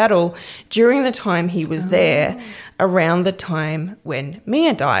in Seattle during the time he was there, around the time when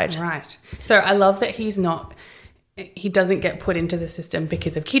Mia died. Right. So I love that he doesn't get put into the system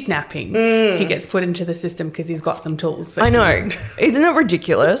because of kidnapping. He gets put into the system because he's got some tools. I know. Isn't it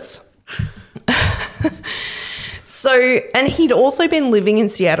ridiculous? So, and he'd also been living in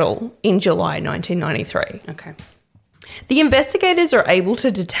Seattle in July 1993. Okay. The investigators are able to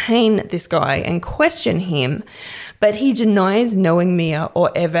detain this guy and question him, but he denies knowing Mia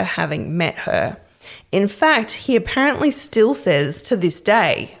or ever having met her. In fact, he apparently still says to this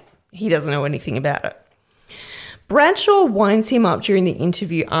day he doesn't know anything about it. Bradshaw winds him up during the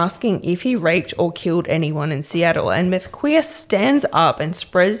interview asking if he raped or killed anyone in Seattle, and Mezquia stands up and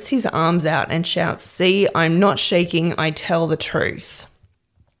spreads his arms out and shouts, "See, I'm not shaking, I tell the truth."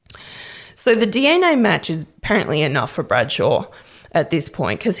 So the DNA match is apparently enough for Bradshaw at this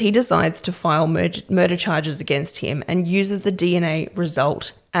point because he decides to file murder charges against him and uses the DNA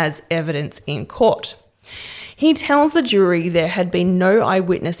result as evidence in court. He tells the jury there had been no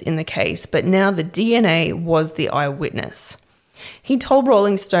eyewitness in the case, but now the DNA was the eyewitness. He told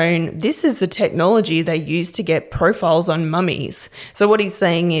Rolling Stone, this is the technology they use to get profiles on mummies. So what he's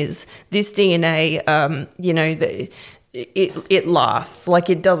saying is this DNA, it lasts. Like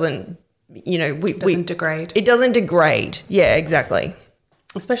it doesn't, it doesn't degrade. It doesn't degrade. Yeah, exactly.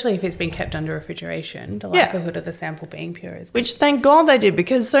 Especially if it's been kept under refrigeration, the likelihood of the sample being pure is good. Which thank God they did,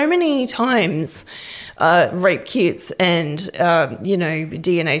 because so many times rape kits and,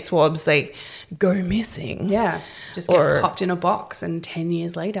 DNA swabs, they go missing. Yeah, just get popped in a box and 10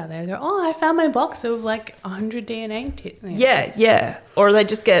 years later they go, oh, I found my box of like 100 DNA kits. Yeah. Or they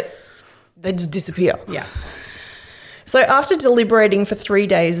just disappear. Yeah. So after deliberating for 3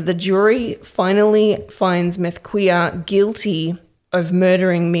 days, the jury finally finds Mezquia guilty of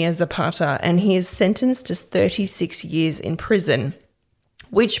murdering Mia Zapata, and he is sentenced to 36 years in prison,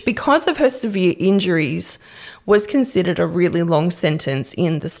 which, because of her severe injuries, was considered a really long sentence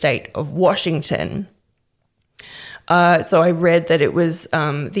in the state of Washington. So I read that it was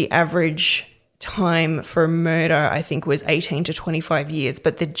the average time for murder, I think, was 18 to 25 years,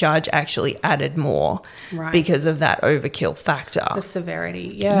 but the judge actually added more because of that overkill factor. The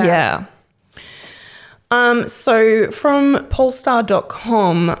severity, yeah. Yeah. So from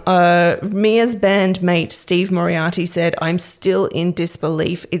Polestar.com, Mia's bandmate Steve Moriarty said, "I'm still in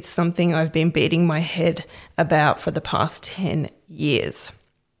disbelief. It's something I've been beating my head about for the past 10 years.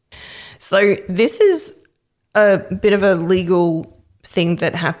 So this is a bit of a legal thing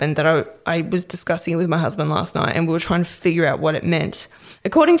that happened that I was discussing it with my husband last night, and we were trying to figure out what it meant.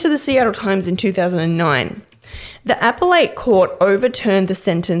 According to the Seattle Times in 2009, the Appellate Court overturned the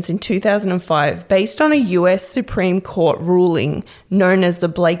sentence in 2005 based on a US Supreme Court ruling known as the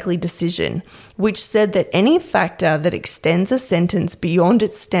Blakely decision, which said that any factor that extends a sentence beyond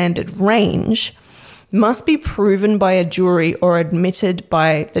its standard range must be proven by a jury or admitted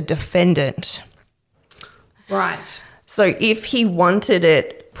by the defendant." Right. So if he wanted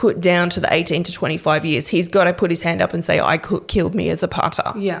it put down to the 18 to 25 years, he's got to put his hand up and say, I killed Mia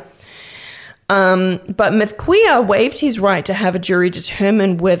Zapata. Yeah. But Mathquia waived his right to have a jury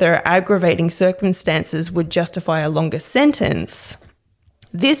determine whether aggravating circumstances would justify a longer sentence.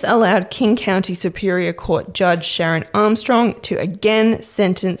 This allowed King County Superior Court Judge Sharon Armstrong to again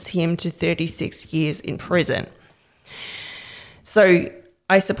sentence him to 36 years in prison. So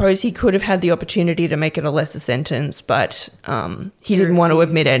I suppose he could have had the opportunity to make it a lesser sentence, but he didn't want to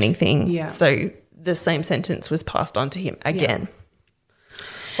admit anything. Yeah. So the same sentence was passed on to him again. Yeah.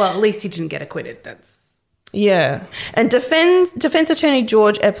 Well, at least he didn't get acquitted. Yeah. And defense attorney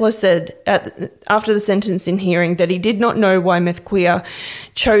George Epler said after the sentencing hearing that he did not know why Mathquia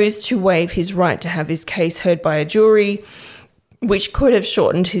chose to waive his right to have his case heard by a jury, which could have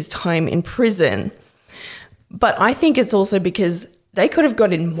shortened his time in prison. But I think it's also because they could have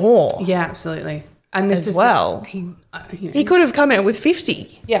got in more. Yeah, absolutely. And this as well. He could have come out with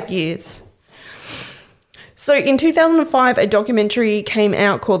 50 years. So in 2005, a documentary came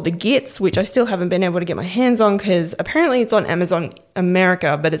out called The Gits, which I still haven't been able to get my hands on because apparently it's on Amazon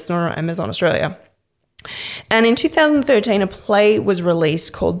America, but it's not on Amazon Australia. And in 2013, a play was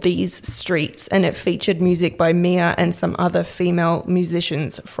released called These Streets, and it featured music by Mia and some other female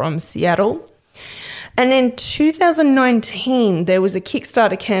musicians from Seattle. And in 2019, there was a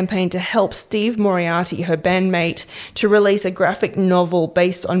Kickstarter campaign to help Steve Moriarty, her bandmate, to release a graphic novel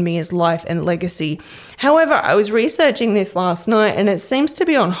based on Mia's life and legacy. However, I was researching this last night and it seems to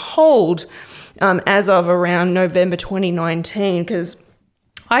be on hold as of around November 2019 because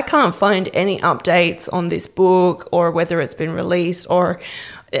I can't find any updates on this book or whether it's been released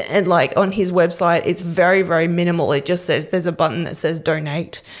and like on his website, it's very, very minimal. It just says there's a button that says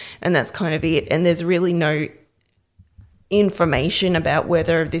donate and that's kind of it. And there's really no information about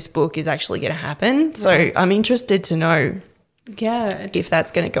whether this book is actually going to happen. So I'm interested to know if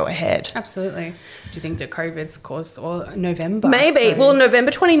that's going to go ahead. Absolutely. Do you think that COVID's caused or November? Maybe. Well,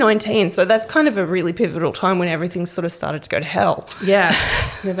 November 2019. So that's kind of a really pivotal time when everything sort of started to go to hell. Yeah.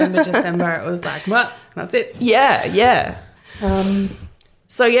 November, December, it was like, well, that's it. Yeah, yeah.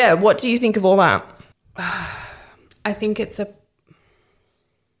 So, yeah, what do you think of all that? I think it's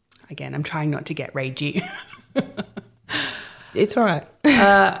again, I'm trying not to get ragey. It's all right.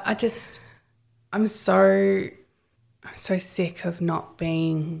 I'm so sick of not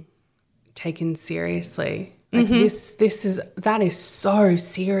being taken seriously. Like that is so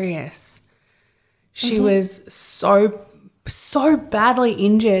serious. She was so badly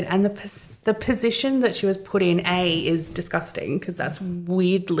injured, and the position that she was put in, is disgusting because that's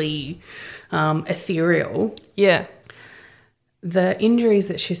weirdly ethereal. Yeah. The injuries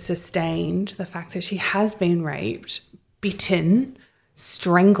that she sustained, the fact that she has been raped, bitten,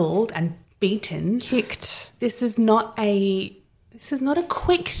 strangled and beaten. Kicked. This is not a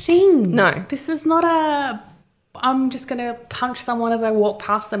quick thing. No. This is not I'm just going to punch someone as I walk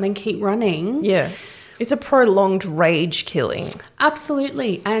past them and keep running. Yeah. It's a prolonged rage killing.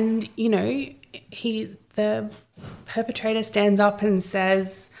 Absolutely. And, the perpetrator stands up and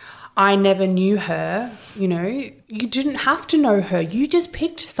says, I never knew her. You didn't have to know her. You just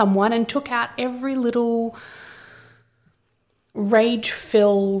picked someone and took out every little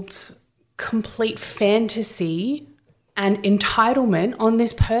rage-filled, complete fantasy and entitlement on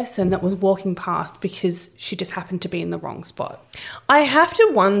this person that was walking past because she just happened to be in the wrong spot. I have to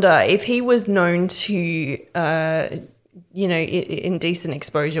wonder if he was known to, indecent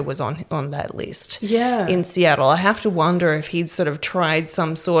exposure was on that list. Yeah. In Seattle. I have to wonder if he'd sort of tried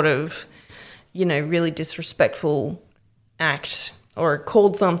some sort of, really disrespectful act or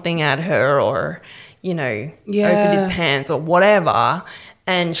called something at her or, opened his pants or whatever.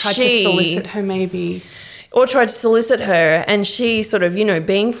 And tried to solicit her maybe. Or tried to solicit her, and she sort of,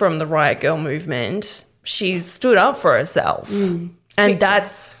 being from the Riot Girl movement, she's stood up for herself. And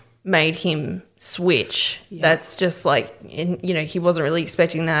that's made him switch. Yeah. That's just like, he wasn't really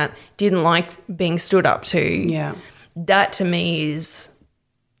expecting that, didn't like being stood up to. Yeah. That to me is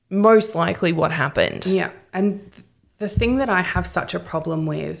most likely what happened. Yeah. And the thing that I have such a problem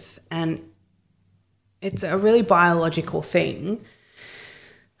with, and it's a really biological thing,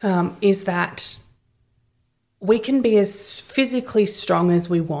 is that we can be as physically strong as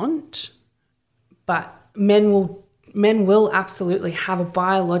we want, but men will absolutely have a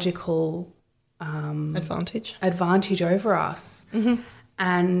biological advantage over us. Mm-hmm.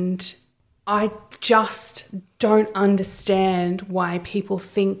 And I just don't understand why people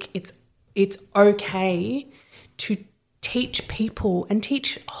think it's okay to teach people and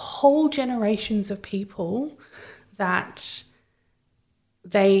teach whole generations of people that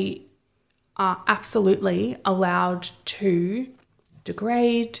they are absolutely allowed to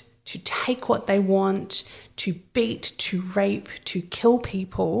degrade, to take what they want, to beat, to rape, to kill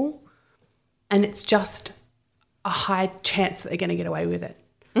people, and it's just a high chance that they're going to get away with it.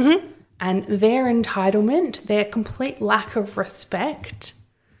 Mm-hmm. And their entitlement, their complete lack of respect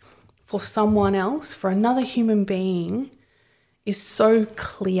for someone else, for another human being, is so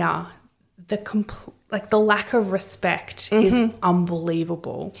clear. The lack of respect is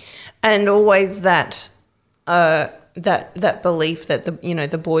unbelievable. And always that belief that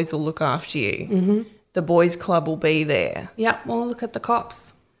the boys will look after you. Mm-hmm. The boys' club will be there. Yeah. Well, look at the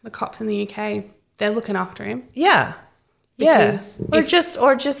cops. The cops in the UK, they're looking after him. Yeah. Because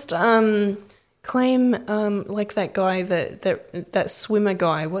or just claim like that guy that swimmer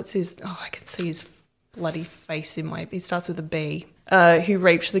guy. What's his? Oh, I can see his bloody face in my. It starts with a B. Who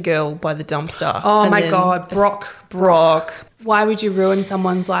raped the girl by the dumpster? Oh my God, Brock. Why would you ruin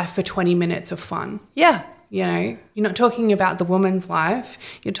someone's life for 20 minutes of fun? Yeah. You know, you're not talking about the woman's life.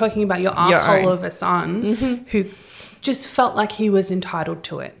 You're talking about your asshole of a son who just felt like he was entitled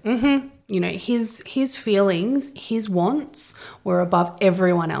to it. Mm-hmm. You know, his feelings, his wants were above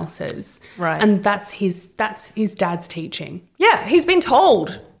everyone else's. Right. And that's his dad's teaching. Yeah, he's been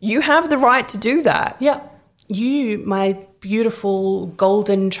told, you have the right to do that. Yeah. You, my beautiful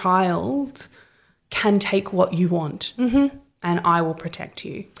golden child, can take what you want and I will protect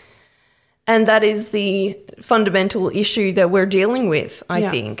you. And that is the fundamental issue that we're dealing with, I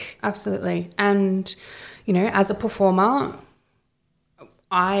think. Absolutely. And, you know, as a performer,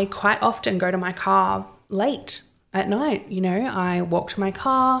 I quite often go to my car late at night. You know, I walk to my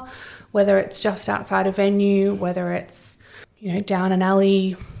car, whether it's just outside a venue, whether it's, you know, down an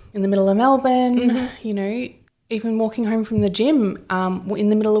alley in the middle of Melbourne, you know, even walking home from the gym in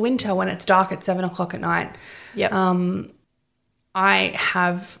the middle of winter when it's dark at 7 o'clock at night. Yep. I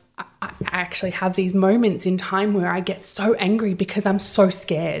actually have these moments in time where I get so angry because I'm so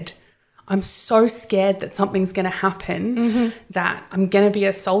scared. I'm so scared that something's going to happen, that I'm going to be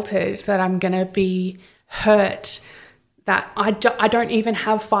assaulted, that I'm going to be hurt, that I don't even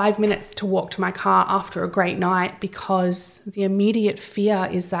have 5 minutes to walk to my car after a great night because the immediate fear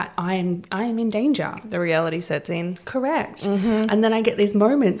is that I am in danger. The reality sets in. Correct. And then I get these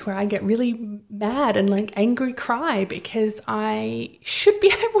moments where I get really mad and like angry cry because I should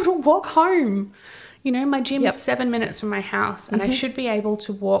be able to walk home. You know, my gym is 7 minutes from my house and I should be able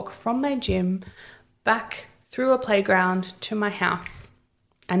to walk from my gym back through a playground to my house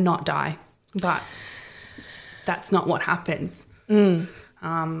and not die. But that's not what happens. You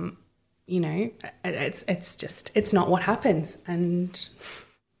know, it's not what happens. And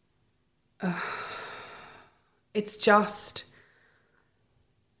it's just...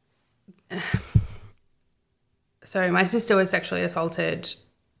 So my sister was sexually assaulted.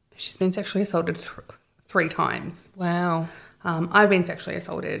 She's been sexually assaulted 3 times. Wow. I've been sexually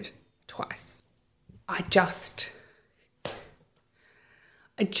assaulted twice. I just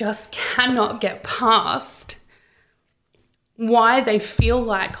cannot get past why they feel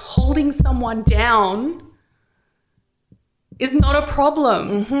like holding someone down is not a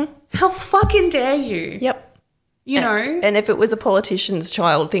problem. How fucking dare you? Yep. You know? And if it was a politician's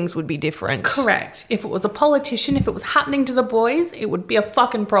child, things would be different. Correct. If it was a politician, if it was happening to the boys, it would be a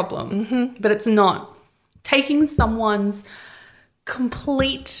fucking problem. But it's not. Taking someone's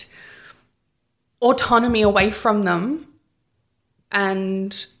complete autonomy away from them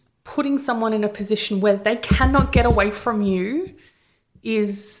and putting someone in a position where they cannot get away from you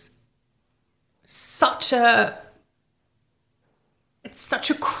is such a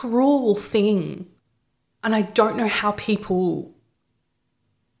cruel thing. And I don't know how people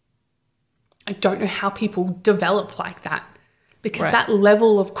develop like that, because that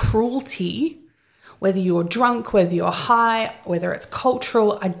level of cruelty, whether you're drunk, whether you're high, whether it's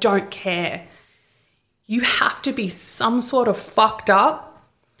cultural, I don't care. You have to be some sort of fucked up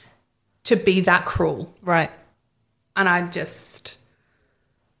to be that cruel. Right. And I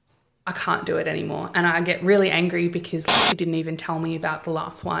can't do it anymore. And I get really angry because she didn't even tell me about the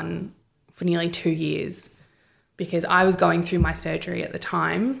last one for nearly 2 years, because I was going through my surgery at the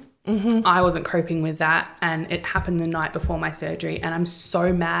time. I wasn't coping with that, and it happened the night before my surgery, and I'm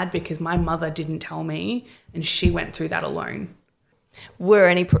so mad because my mother didn't tell me and she went through that alone. Were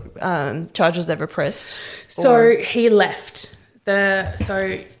any charges ever pressed? So he left.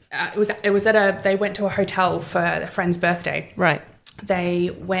 It was they went to a hotel for a friend's birthday. Right.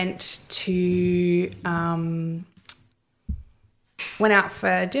 They went out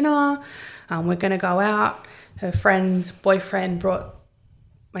for dinner. We're going to go out. Her friend's boyfriend brought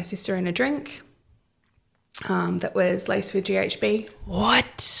my sister in a drink that was laced with GHB.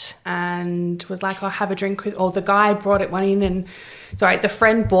 What? And was like, I'll have a drink with, or the guy brought it one in and, the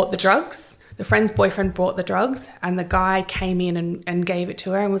friend bought the drugs. the friend's boyfriend brought the drugs, and the guy came in and gave it to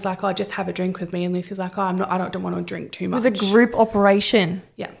her and was like, "Oh, just have a drink with me." And Lucy's like, "Oh, I don't want to drink too much." It was a group operation.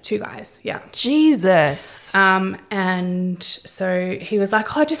 Yeah, 2 guys. Yeah. Jesus. And so he was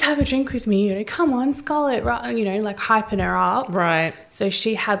like, "Oh, just have a drink with me. You know, come on, Scarlett," you know, like hyping her up. Right. So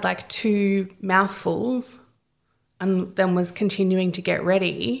she had like 2 mouthfuls and then was continuing to get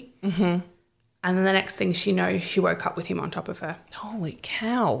ready. Mm-hmm. And then the next thing she knows, she woke up with him on top of her. Holy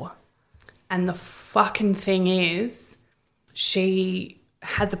cow. And the fucking thing is, she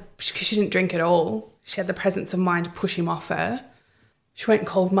didn't drink at all. She had the presence of mind to push him off her. She went and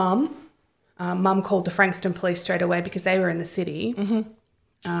called Mum. Mum called the Frankston police straight away because they were in the city. Mm-hmm.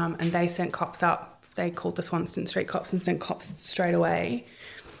 And they sent cops up. They called the Swanston Street cops and sent cops straight away.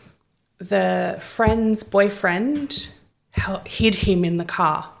 The friend's boyfriend hid him in the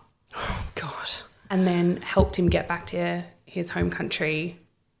car. Oh, God. And then helped him get back to his home country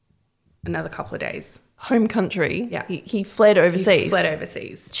another couple of days. Home country? Yeah. He fled overseas? He fled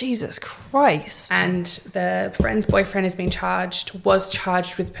overseas. Jesus Christ. And the friend's boyfriend was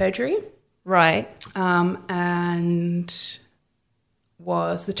charged with perjury. Right. And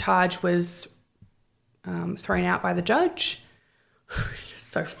the charge was thrown out by the judge.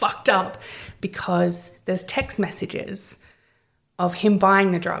 So fucked up because there's text messages of him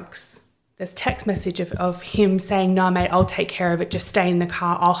buying the drugs. There's text message of him saying, "No, mate, I'll take care of it. Just stay in the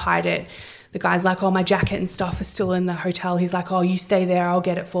car. I'll hide it." The guy's like, "Oh, my jacket and stuff is still in the hotel." He's like, "Oh, you stay there. I'll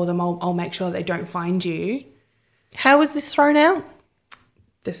get it for them. I'll make sure they don't find you." How was this thrown out?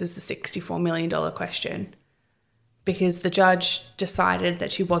 This is the $64 million question. Because the judge decided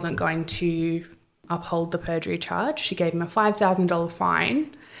that she wasn't going to uphold the perjury charge. She gave him a $5,000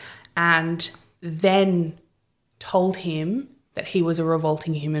 fine and then told him that he was a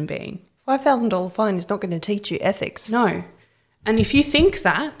revolting human being. $5,000 fine is not going to teach you ethics. No. And if you think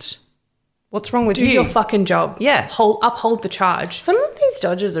that, what's wrong with do you? your fucking job. Yeah. Uphold the charge. Some of these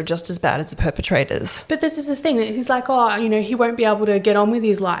judges are just as bad as the perpetrators. But this is the thing. He's like, "Oh, you know, he won't be able to get on with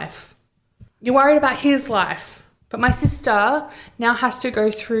his life." You're worried about his life. But my sister now has to go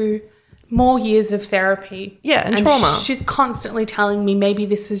through more years of therapy. Yeah, and trauma. She's constantly telling me maybe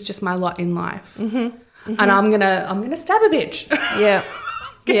this is just my lot in life. Mm-hmm. Mm-hmm. And I'm gonna stab a bitch. Yeah.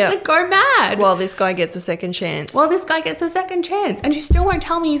 Gonna go mad. Well, this guy gets a second chance. And she still won't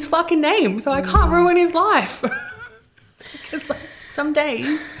tell me his fucking name, so I can't ruin his life. Because like, some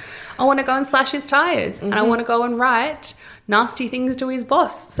days I want to go and slash his tires, and I want to go and write nasty things to his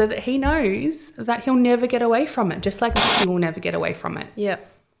boss so that he knows that he'll never get away from it, just like he will never get away from it. Yeah.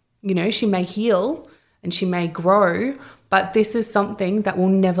 You know, she may heal and she may grow, but this is something that will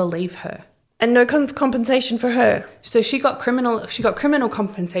never leave her. And no compensation for her. So she got criminal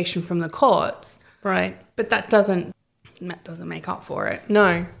compensation from the courts. Right. But that doesn't make up for it.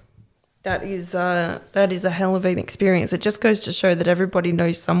 No. That is a hell of an experience. It just goes to show that everybody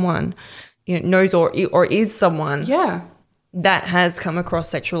knows someone, knows or is someone that has come across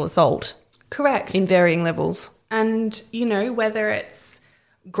sexual assault. Correct. In varying levels. And, whether it's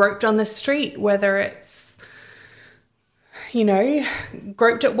groped on the street, whether it's,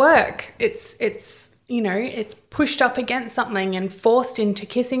 groped at work, it's pushed up against something and forced into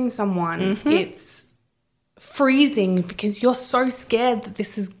kissing someone. Mm-hmm. It's freezing because you're so scared that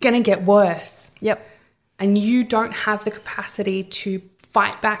this is going to get worse. Yep. And you don't have the capacity to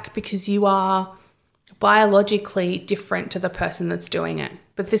fight back because you are biologically different to the person that's doing it.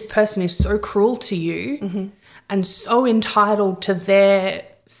 But this person is so cruel to you and so entitled to their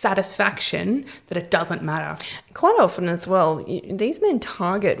satisfaction that it doesn't matter. Quite often as well, these men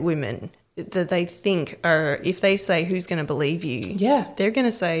target women that they think are, if they say, "Who's going to believe you?" Yeah. They're going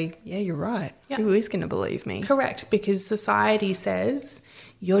to say, "Yeah, you're right. Yeah. Who is going to believe me?" Correct, because society says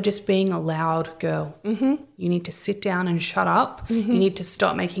you're just being a loud girl. Mm-hmm. You need to sit down and shut up. Mm-hmm. You need to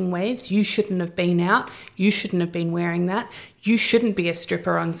stop making waves. You shouldn't have been out. You shouldn't have been wearing that. You shouldn't be a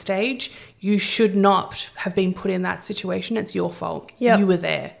stripper on stage. You should not have been put in that situation. It's your fault. Yep. You were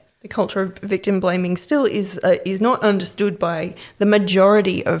there. The culture of victim blaming still is not understood by the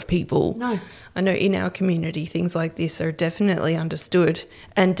majority of people. No. I know in our community things like this are definitely understood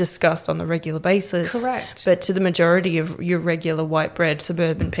and discussed on a regular basis. Correct. But to the majority of your regular white bread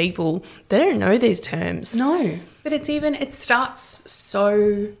suburban people, they don't know these terms. No. But it starts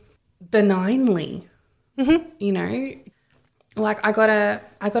so benignly. Mm-hmm. Like I got a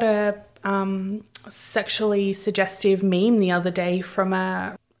sexually suggestive meme the other day from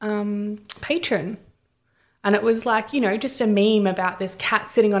a patron. And it was like, just a meme about this cat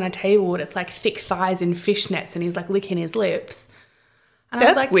sitting on a table and it's like thick thighs and fishnets and he's like licking his lips. And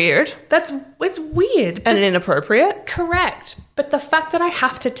That's weird. It's weird. And inappropriate. Correct. But the fact that I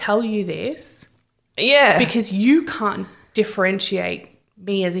have to tell you this, Yeah. because you can't differentiate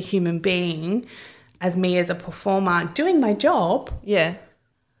me as a human being as me as a performer doing my job. Yeah.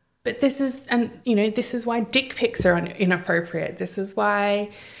 But this is why dick pics are inappropriate. This is why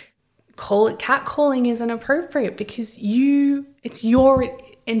catcalling is inappropriate, because it's your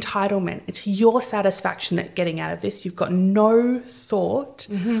entitlement. It's your satisfaction that getting out of this. You've got no thought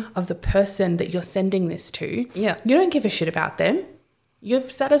of the person that you're sending this to. Yeah. You don't give a shit about them. You're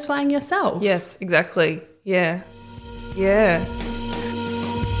satisfying yourself. Yes, exactly. Yeah. Yeah.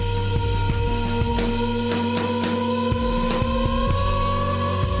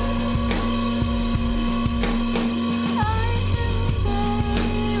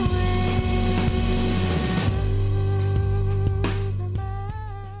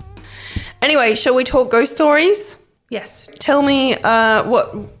 Anyway, shall we talk ghost stories? Yes. Tell me,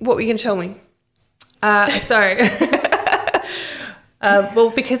 what were you going to tell me? Well,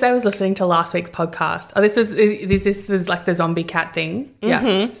 because I was listening to last week's podcast. Oh, this was like the zombie cat thing.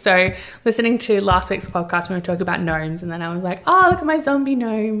 Yeah. So listening to last week's podcast when we were talking about gnomes, and then I was like, oh, look at my zombie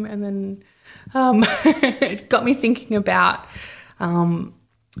gnome. And then it got me thinking about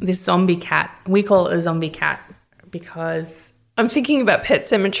this zombie cat. We call it a zombie cat because I'm thinking about Pet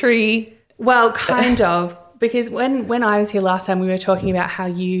Sematary. Well, kind of, because when I was here last time, we were talking about how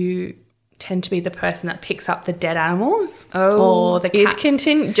you tend to be the person that picks up the dead animals. Oh, or the cats. It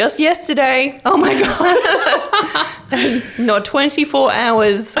continued just yesterday. Oh my God. Not 24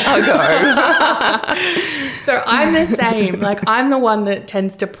 hours ago. So I'm the same. Like, I'm the one that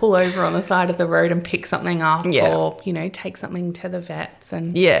tends to pull over on the side of the road and pick something up or, take something to the vets.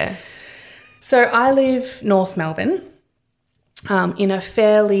 And yeah. So I live North Melbourne, in a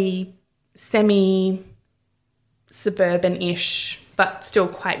fairly semi-suburban-ish but still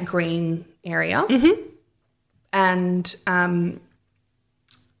quite green area. Mm-hmm. And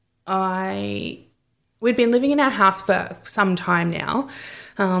we'd been living in our house for some time now.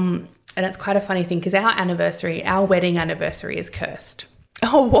 And it's quite a funny thing because our wedding anniversary is cursed.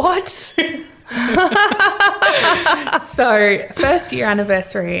 Oh, what? So first year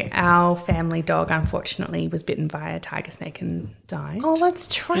anniversary, our family dog unfortunately was bitten by a tiger snake and died. Oh, that's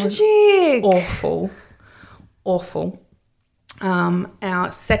tragic. Awful.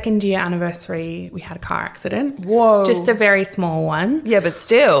 Our second year anniversary, we had a car accident. Whoa. Just a very small one. Yeah, but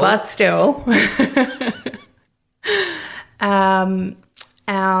still.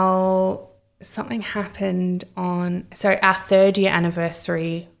 Something happened our third year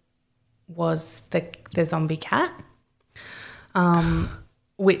anniversary was the zombie cat,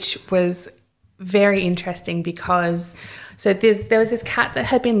 which was very interesting because there was this cat that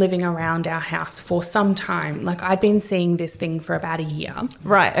had been living around our house for some time. Like, I'd been seeing this thing for about a year.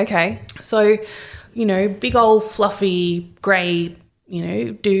 Right, okay. So, big old fluffy grey,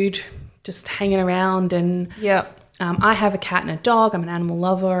 dude just hanging around. And yeah. I have a cat and a dog. I'm an animal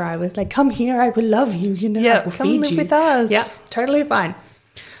lover. I was like, come here, I will love you, I will come feed live you. with us. Yeah, totally fine.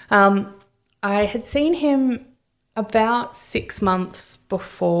 I had seen him about 6 months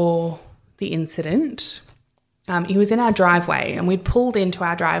before the incident. He was in our driveway and we'd pulled into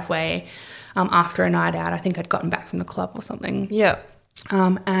our driveway after a night out. I think I'd gotten back from the club or something. Yeah.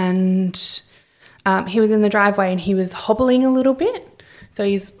 And he was in the driveway and he was hobbling a little bit. So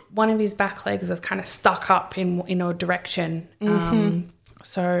one of his back legs was kind of stuck up in a direction. Mm-hmm.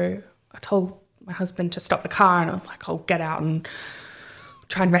 So I told my husband to stop the car and I was like, I'll get out and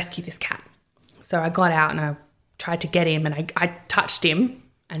try and rescue this cat. So I got out and I tried to get him and I touched him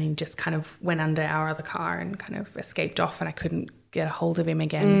and he just kind of went under our other car and kind of escaped off and I couldn't get a hold of him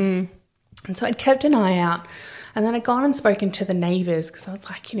again. And so I'd kept an eye out and then I'd gone and spoken to the neighbours because I was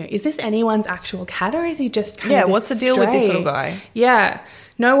like, is this anyone's actual cat or is he just kind of this what's the deal with this little guy? Yeah.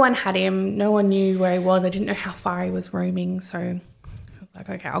 No one had him. No one knew where he was. I didn't know how far he was roaming. So I was like,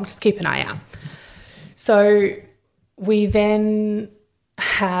 okay, I'll just keep an eye out. So we then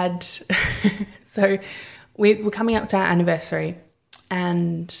had we were coming up to our anniversary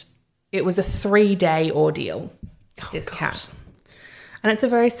and it was a 3-day ordeal, this cat. And it's a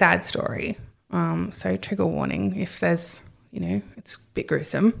very sad story. So trigger warning if there's, it's a bit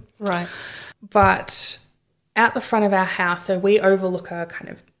gruesome. Right. But out the front of our house, so we overlook a kind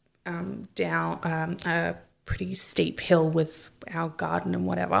of down a pretty steep hill with our garden and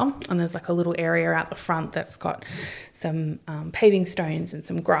whatever. And there's like a little area out the front that's got some paving stones and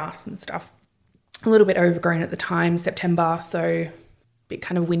some grass and stuff. A little bit overgrown at the time, September, so a bit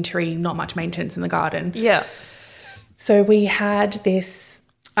kind of wintry, not much maintenance in the garden. Yeah. So we had this,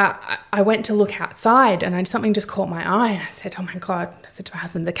 I went to look outside and something just caught my eye. And I said, oh, my God. I said to my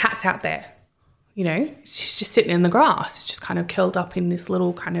husband, the cat's out there. You know, she's just sitting in the grass. It's just kind of curled up in this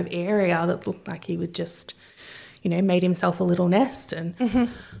little kind of area that looked like he would just, you know, made himself a little nest. And I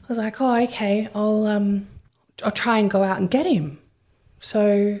was like, oh, okay, I'll try and go out and get him.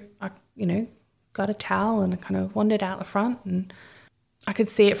 So I, you know, got a towel and I kind of wandered out the front and I could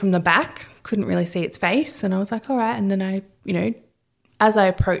see it from the back, couldn't really see its face. And I was like, all right. And then I, you know, as I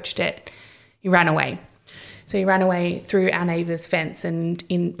approached it, he ran away. So he ran away through our neighbour's fence and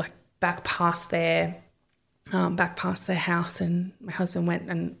in like back past their house. And my husband went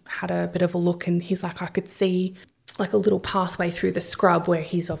and had a bit of a look and he's like, I could see like a little pathway through the scrub where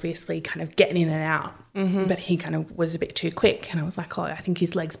he's obviously kind of getting in and out, but he kind of was a bit too quick. And I was like, oh, I think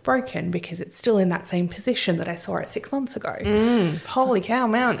his leg's broken because it's still in that same position that I saw it 6 months ago. Holy cow,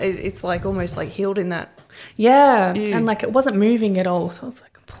 Mount. It's like almost like healed in that. Yeah. And like it wasn't moving at all. So I was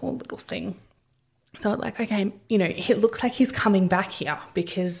like, poor little thing. So I was like, okay, you know, it looks like he's coming back here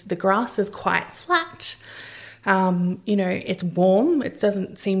because the grass is quite flat. You know, it's warm. It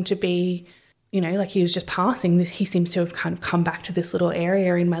doesn't seem to be, you know, like he was just passing. He seems to have kind of come back to this little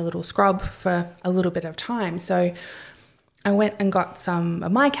area in my little scrub for a little bit of time. So I went and got some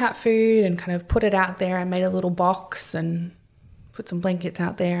of my cat food and kind of put it out there. I made a little box and put some blankets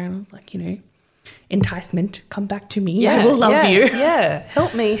out there. And I was like, you know, enticement, come back to me. I will love you. Yeah,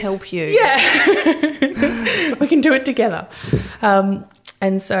 help me help you. Yeah, we can do it together.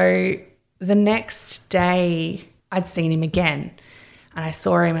 And so the next day I'd seen him again and I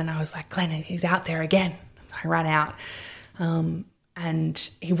saw him and I was like, Glenn, he's out there again. So I ran out and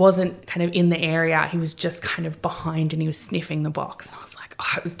he wasn't kind of in the area. He was just kind of behind and he was sniffing the box. And I was like,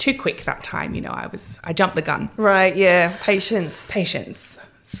 oh, it was too quick that time. You know, I jumped the gun. Right, yeah, patience.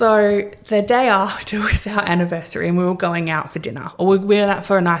 So the day after was our anniversary and we were going out for dinner, or we went out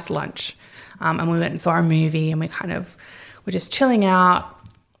for a nice lunch, and we went and saw a movie and we kind of were just chilling out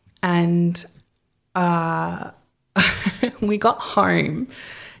and we got home.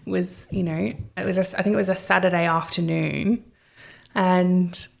 It was, you know, I think it was a Saturday afternoon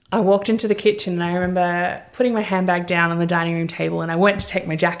and I walked into the kitchen and I remember putting my handbag down on the dining room table and I went to take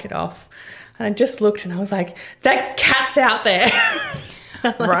my jacket off and I just looked and I was like, that cat's out there.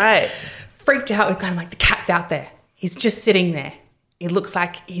 Right. Freaked out with Glenn. I'm like, the cat's out there. He's just sitting there. It looks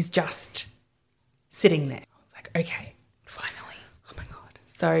like he's just sitting there. I was like, okay, finally. Oh my God.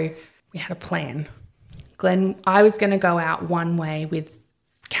 So we had a plan. I was going to go out one way with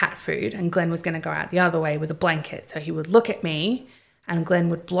cat food and Glenn was going to go out the other way with a blanket. So he would look at me and Glenn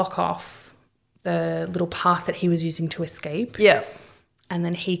would block off the little path that he was using to escape. Yeah. And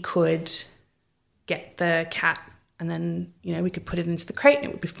then he could get the cat and then, you know, we could put it into the crate and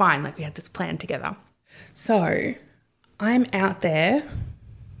it would be fine. Like we had this plan together. So I'm out there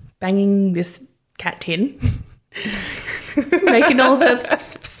banging this cat tin, making all the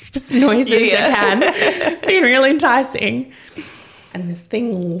noises I can, being really enticing. And this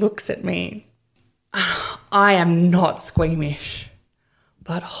thing looks at me. I am not squeamish,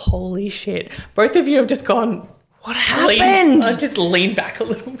 but holy shit. Both of you have just gone, what happened? I just leaned back a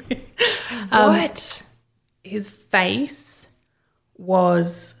little bit. What? His face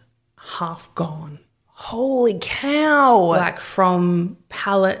was half gone. Holy cow. Like from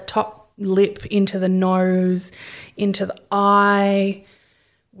palate, top lip into the nose, into the eye,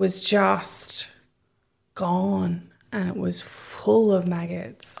 was just gone. And it was full of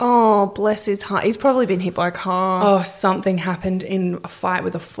maggots. Oh, bless his heart. He's probably been hit by a car. Oh, something happened in a fight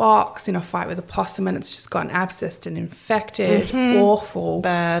with a fox, in a fight with a possum, and it's just gotten abscessed and infected. Awful.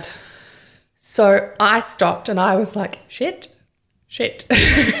 Bad. So I stopped and I was like, shit.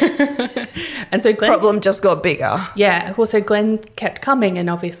 And so Glenn's problem just got bigger. Yeah. Well, so Glenn kept coming and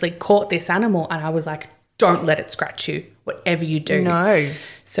obviously caught this animal and I was like, don't let it scratch you, whatever you do. No.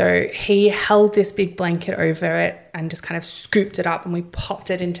 So he held this big blanket over it and just kind of scooped it up and we popped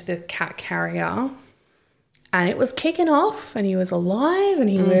it into the cat carrier and it was kicking off and he was alive and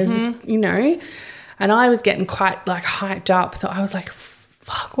he was, you know, and I was getting quite like hyped up. So I was like,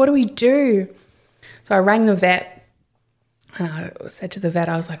 fuck, what do we do? So I rang the vet and I said to the vet,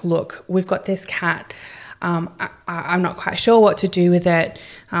 I was like, look, we've got this cat. I'm not quite sure what to do with it.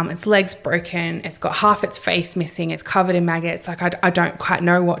 Its leg's broken. It's got half its face missing. It's covered in maggots. Like I don't quite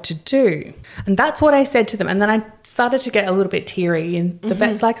know what to do. And that's what I said to them. And then I started to get a little bit teary and the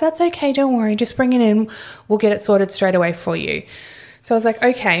vet's like, that's okay. Don't worry. Just bring it in. We'll get it sorted straight away for you. So I was like,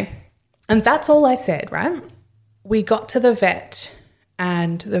 okay. And that's all I said, right? We got to the vet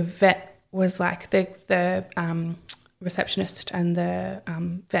and the vet was like, the receptionist and the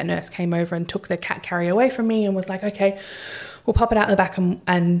vet nurse came over and took the cat carrier away from me and was like, okay, we'll pop it out the back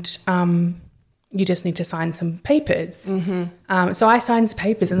and you just need to sign some papers. Mm-hmm. So I signed some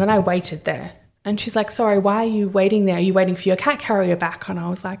papers and then I waited there. And she's like, sorry, why are you waiting there? Are you waiting for your cat carrier back? And I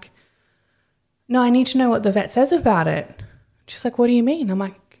was like, no, I need to know what the vet says about it. She's like, what do you mean? I'm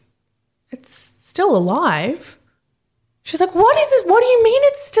like, it's still alive. She's like, what is this? What do you mean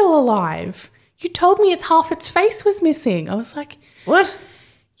it's still alive? You told me it's half its face was missing. I was like, what?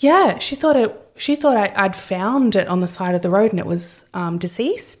 Yeah, she thought I'd found it on the side of the road and it was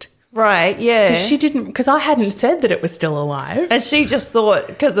deceased. Right, yeah. So she didn't, because I hadn't said that it was still alive. And she just thought,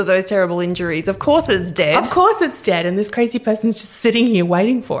 because of those terrible injuries, of course it's dead. Of course it's dead, and this crazy person's just sitting here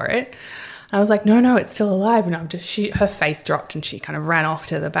waiting for it. And I was like, no, it's still alive. And her face dropped and she kind of ran off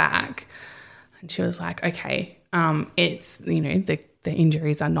to the back. And she was like, okay, it's, the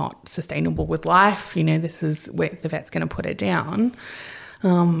injuries are not sustainable with life. This is where the vet's going to put it down.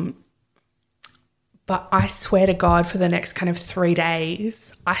 But I swear to God, for the next kind of 3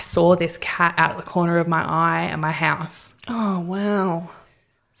 days, I saw this cat out of the corner of my eye at my house. Oh, wow.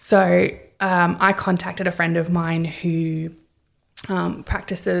 So I contacted a friend of mine who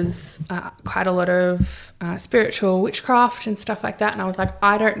practices quite a lot of spiritual witchcraft and stuff like that. And I was like,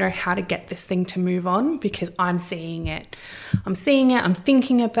 I don't know how to get this thing to move on because I'm seeing it. I'm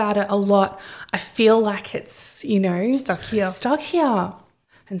thinking about it a lot. I feel like it's, Stuck here.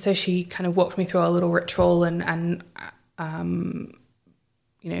 And so she kind of walked me through a little ritual and I kind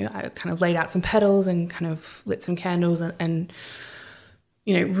of laid out some petals and kind of lit some candles and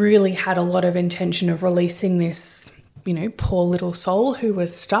really had a lot of intention of releasing this, poor little soul who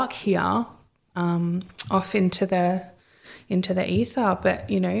was stuck here off into the ether. But,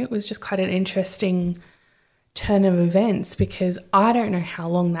 it was just quite an interesting turn of events because I don't know how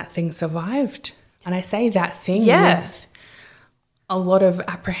long that thing survived. And I say that thing with a lot of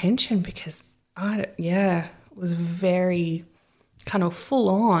apprehension because it was very kind of full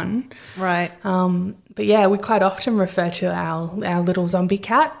on. Right. But yeah, we quite often refer to our little zombie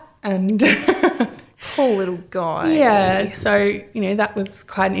cat and poor little guy. Yeah. So, that was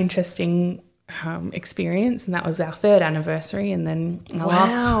quite an interesting experience, and that was our 3rd anniversary. And then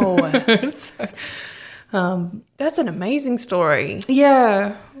wow. So, that's an amazing story.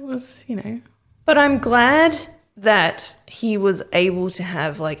 Yeah. It was, But I'm glad that he was able to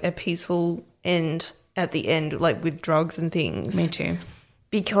have like a peaceful end at the end, like with drugs and things. Me too.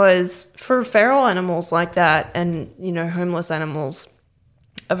 Because for feral animals like that and, homeless animals,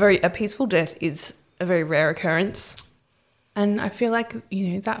 a peaceful death is a very rare occurrence. And I feel like,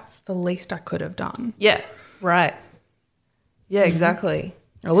 that's the least I could have done. Yeah, right. Yeah, exactly.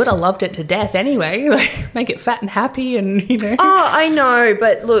 I would have loved it to death anyway, like make it fat and happy and, Oh, I know,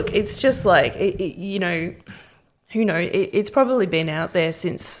 but look, it's just like, who knows? It's probably been out there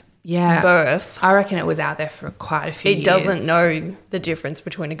since birth. I reckon it was out there for quite a few years. It doesn't know the difference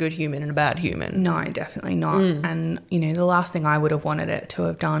between a good human and a bad human. No, definitely not. And, the last thing I would have wanted it to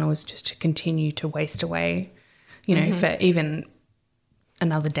have done was just to continue to waste away, for even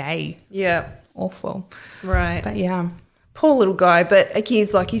another day. Yeah. Awful. Right. But, yeah. Poor little guy, but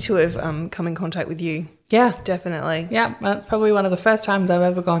he's lucky to have come in contact with you. Yeah. Definitely. Yeah, that's probably one of the first times I've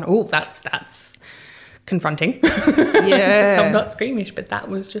ever gone, oh, that's confronting. Yeah. So I'm not squeamish, but that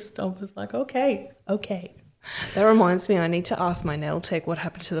was just, I was like, okay. That reminds me, I need to ask my nail tech what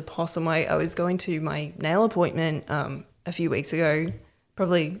happened to the possum. I was going to my nail appointment a few weeks ago,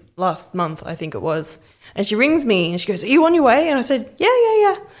 probably last month, I think it was. And she rings me and she goes, are you on your way? And I said,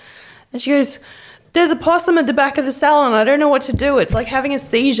 yeah. And she goes, there's a possum at the back of the salon. I don't know what to do. It's like having a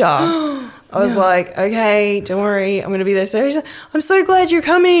seizure. I was like, okay, don't worry. I'm going to be there. So I'm so glad you're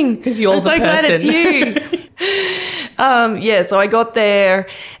coming. Because you're the person. I'm so glad it's you. So I got there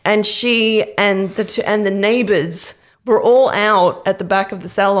and she and the neighbours were all out at the back of the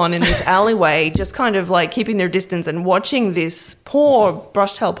salon in this alleyway, just kind of like keeping their distance and watching this poor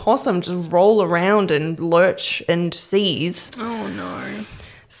brush-tailed possum just roll around and lurch and seize. Oh, no.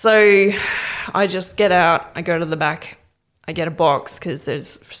 So I just get out, I go to the back, I get a box because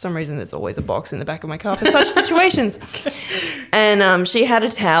for some reason there's always a box in the back of my car for such situations. And she had a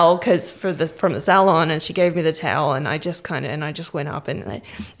towel from the salon, and she gave me the towel, and I just went up and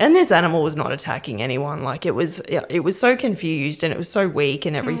this animal was not attacking anyone. Like it was so confused and it was so weak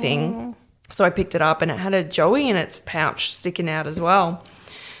and everything. Aww. So I picked it up and it had a joey in its pouch sticking out as well.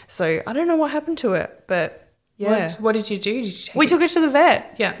 So I don't know what happened to it, but. Yeah. What did you do? We took it to the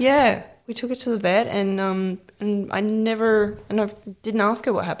vet. Yeah. Yeah. We took it to the vet and And I didn't ask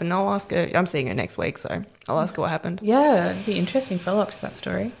her what happened. I'll ask her. I'm seeing her next week, so I'll ask her what happened. Yeah, it'd be interesting follow-up to that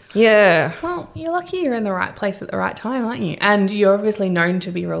story. Yeah. Well, you're lucky you're in the right place at the right time, aren't you? And you're obviously known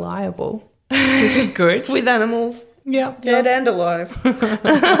to be reliable, which is good. With animals. Yep. Dead and alive.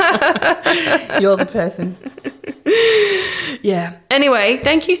 You're the person. Yeah. Anyway,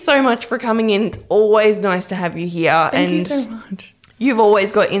 thank you so much for coming in. It's always nice to have you here. Thank you so much. You've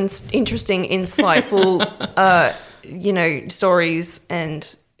always got interesting, insightful, stories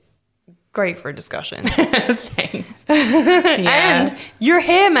and great for a discussion. Thanks. And your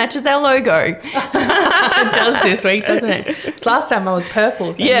hair matches our logo. It does this week, doesn't it? Last time I was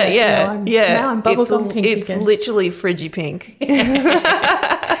purple. So Yeah. Now I'm bubblegum pink It's again. literally friggy pink.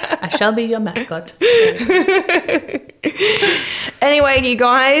 I shall be your mascot. Anyway, you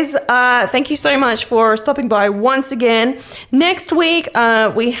guys, thank you so much for stopping by once again. Next week,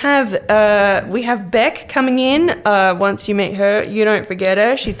 we have Beck coming in. Once you meet her, you don't forget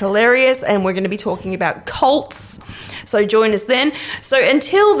her. She's hilarious, and we're going to be talking about cults. So join us then. So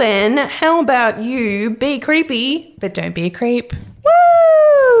until then, how about you be creepy, But don't be a creep.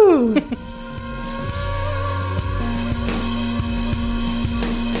 woo?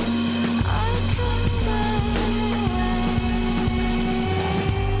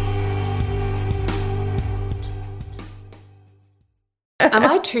 Am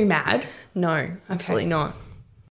I too mad? No, absolutely not.